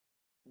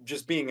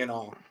just being in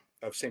awe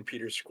of St.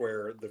 Peter's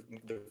Square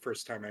the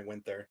first time I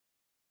went there.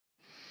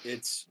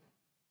 It's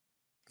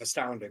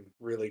astounding,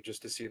 really,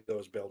 just to see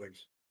those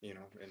buildings,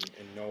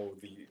 and know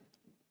the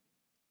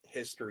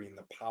history and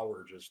the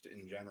power just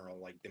in general,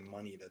 like the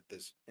money that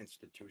this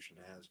institution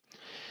has.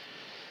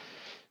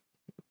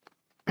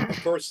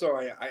 Of course, though,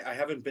 I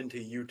haven't been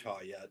to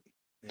Utah yet,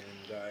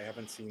 and I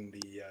haven't seen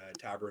the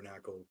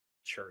Tabernacle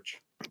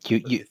Church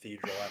you or you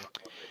Cathedral. I don't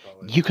know what they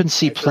call it. you can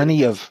see I've heard it plenty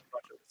has of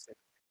much of the same.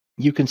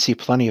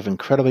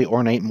 incredibly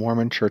ornate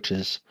Mormon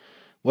churches.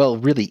 Well,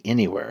 really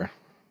anywhere.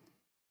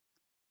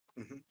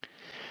 Mhm.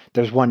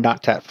 There's one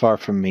not that far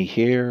from me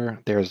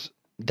here. There's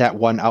that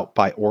one out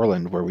by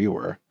Orland where we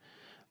were.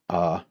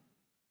 Uh,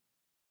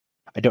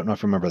 I don't know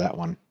if you remember that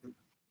one.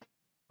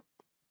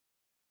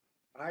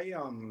 I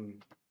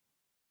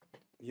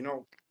you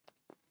know,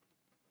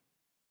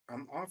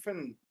 I'm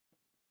often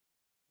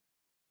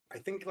I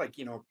think like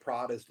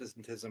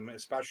Protestantism,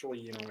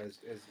 especially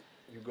as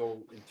you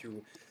go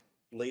into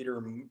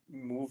later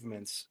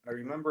movements. I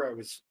remember I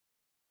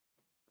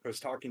was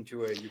talking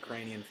to a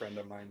Ukrainian friend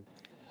of mine,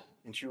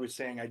 and she was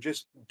saying, I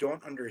just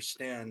don't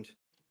understand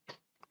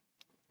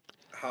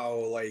how,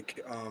 like,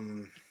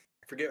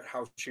 I forget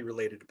how she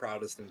related to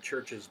Protestant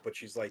churches, but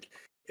she's like,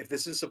 if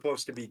this is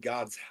supposed to be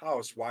God's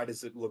house, why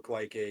does it look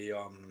like a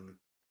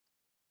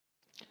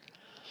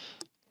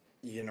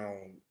you know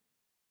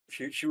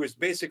she was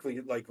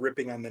basically like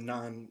ripping on the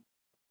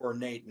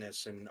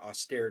non-ornateness and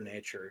austere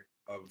nature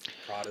of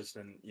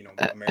Protestant,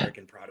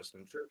 American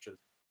Protestant churches.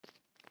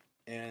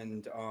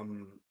 And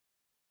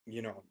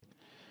you know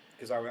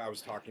because I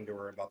was talking to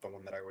her about the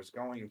one that I was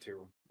going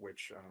to,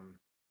 which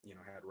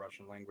had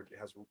Russian language, it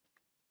has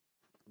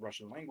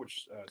Russian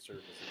language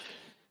services.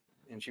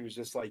 And she was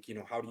just like,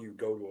 how do you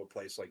go to a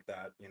place like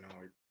that?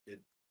 It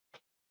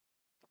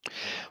I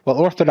don't know. Well,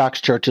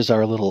 Orthodox churches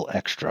are a little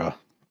extra.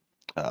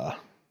 Uh,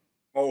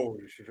 Oh,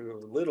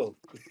 little.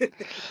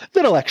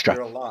 little extra.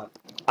 They're a lot.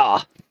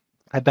 Ah,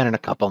 I've been in a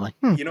couple. I'm like,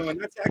 And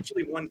that's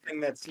actually one thing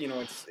that's,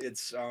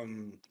 it's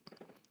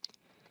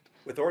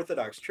with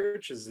Orthodox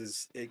churches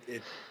is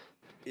it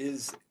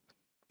is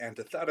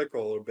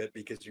antithetical a little bit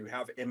because you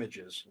have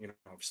images,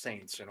 of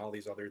saints and all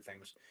these other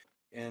things.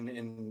 And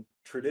in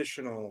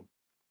traditional,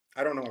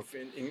 I don't know if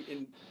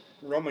in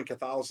Roman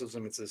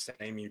Catholicism it's the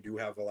same. You do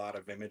have a lot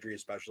of imagery,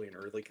 especially in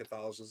early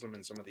Catholicism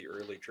and some of the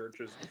early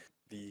churches.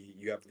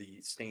 You have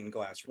the stained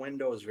glass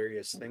windows,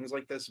 various things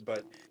like this.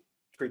 But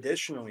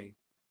traditionally,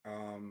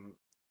 um,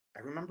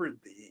 I remember,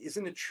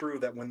 isn't it true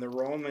that when the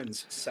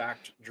Romans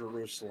sacked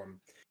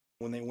Jerusalem,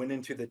 when they went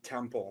into the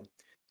temple,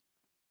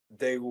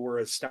 they were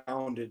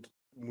astounded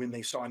when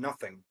they saw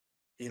nothing,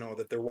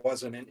 that there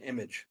wasn't an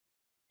image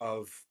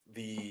of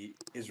the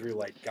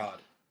Israelite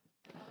God.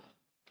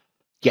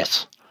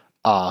 yes.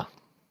 Uh,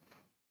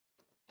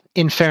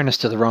 In fairness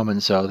to the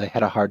Romans, though, they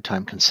had a hard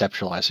time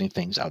conceptualizing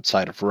things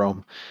outside of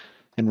Rome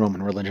and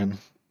Roman religion.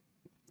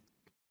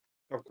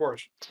 Of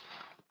course.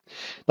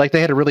 Like,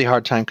 they had a really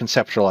hard time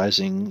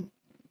conceptualizing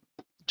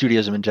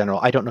Judaism in general.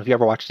 I don't know if you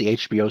ever watched the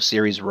HBO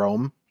series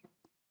Rome.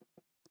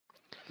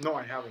 No,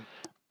 I haven't.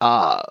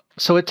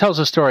 So it tells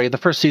a story. The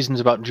first season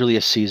is about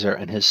Julius Caesar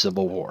and his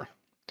civil war.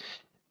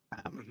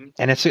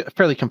 And it's a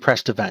fairly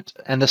compressed event.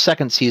 And the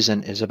second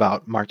season is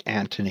about Mark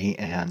Antony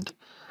and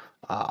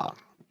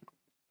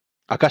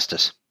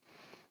Augustus.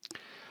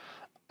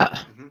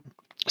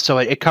 So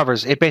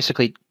it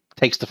basically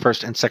takes the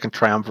first and second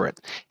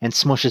triumvirate and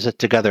smushes it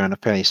together in a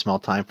fairly small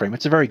time frame.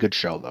 It's a very good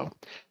show, though.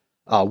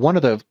 One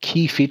of the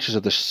key features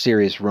of the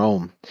series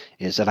Rome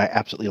is that I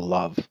absolutely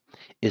love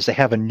is they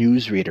have a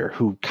newsreader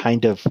who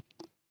kind of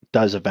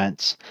does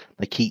events.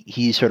 Like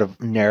he sort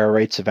of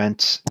narrates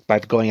events by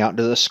going out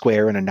into the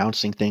square and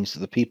announcing things to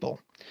the people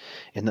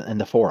in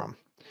the forum.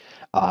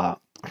 And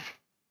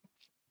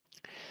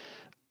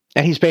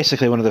he's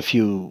basically one of the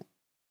few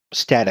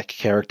static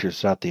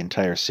characters throughout the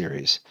entire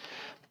series.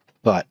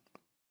 But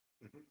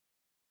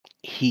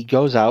he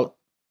goes out.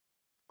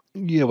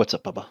 You know what's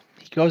up, Bubba?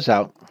 He goes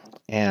out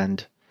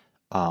and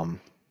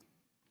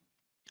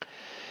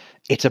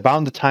it's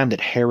about the time that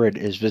Herod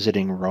is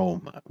visiting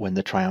Rome when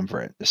the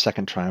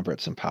second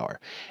triumvirate's in power.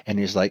 And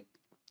he's like,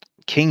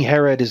 King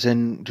Herod is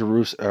in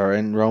Jerusalem or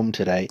in Rome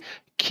today.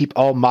 Keep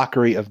all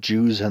mockery of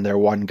Jews and their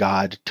one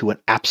God to an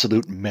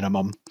absolute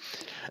minimum.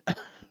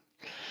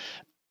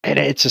 And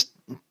it's just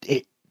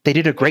they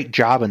did a great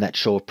job in that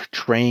show of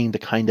portraying the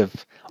kind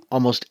of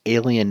almost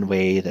alien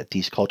way that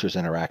these cultures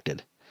interacted.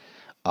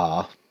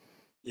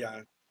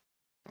 Yeah.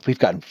 We've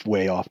gotten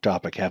way off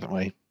topic, haven't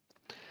we?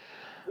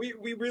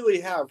 We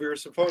really have. We were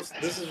supposed.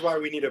 This is why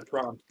we need a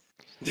prompt.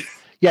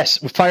 Yes,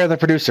 fire the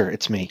producer.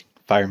 It's me.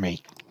 Fire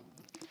me.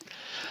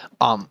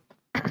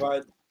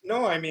 But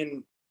no, I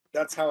mean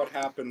that's how it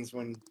happens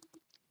when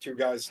two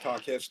guys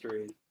talk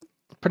history.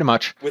 Pretty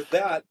much. With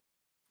that,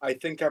 I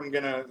think I'm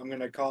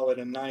gonna call it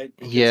a night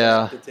because Yeah.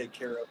 I have to take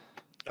care of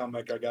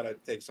stomach. I gotta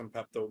take some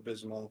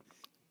Pepto-Bismol.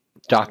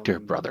 Doctor,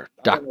 brother.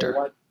 Doctor.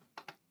 What?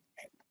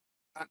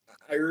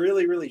 I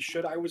really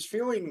should. I'm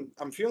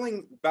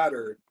feeling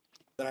better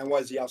than I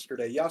was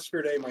yesterday.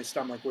 Yesterday, my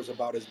stomach was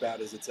about as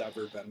bad as it's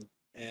ever been.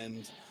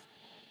 And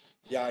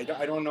yeah,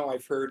 I don't know.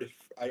 I've heard,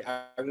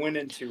 I went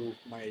into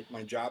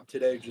my job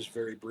today just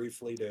very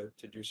briefly to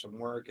do some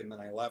work, and then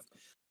I left.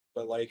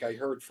 But like I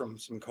heard from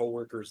some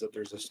coworkers that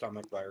there's a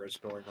stomach virus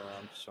going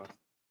around. So.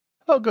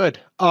 Oh, good.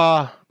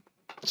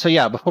 So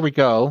yeah, before we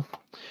go,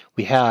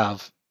 we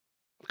have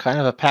kind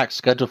of a packed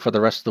schedule for the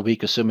rest of the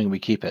week, assuming we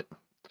keep it.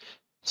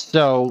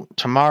 So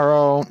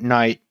tomorrow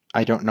night,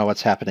 I don't know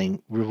what's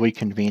happening. We'll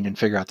reconvene and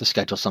figure out the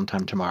schedule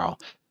sometime tomorrow.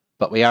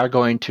 But we are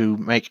going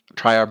to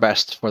try our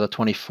best for the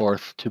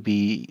 24th to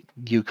be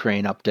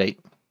Ukraine update.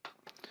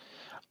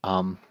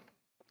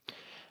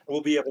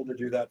 We'll be able to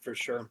do that for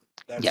sure.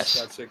 Yes.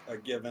 That's a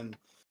given.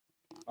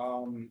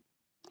 I'm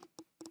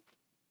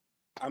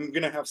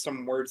gonna have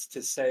some words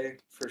to say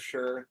for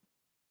sure.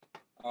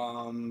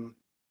 And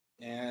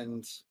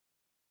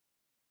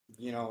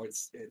you know,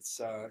 it's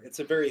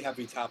a very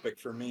heavy topic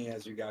for me,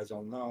 as you guys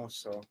all know.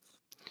 So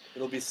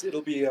it'll be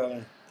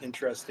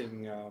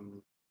interesting.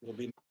 It'll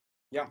be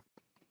yeah.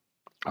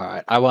 All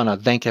right. I want to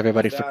thank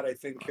everybody for that. I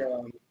think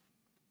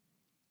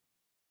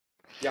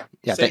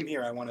same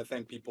here. I want to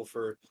thank people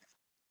for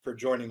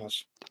joining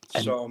us.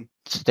 And so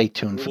stay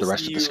tuned for the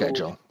rest of the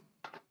schedule.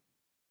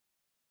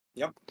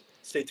 Yep.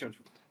 Stay tuned.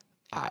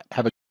 All right.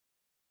 Have a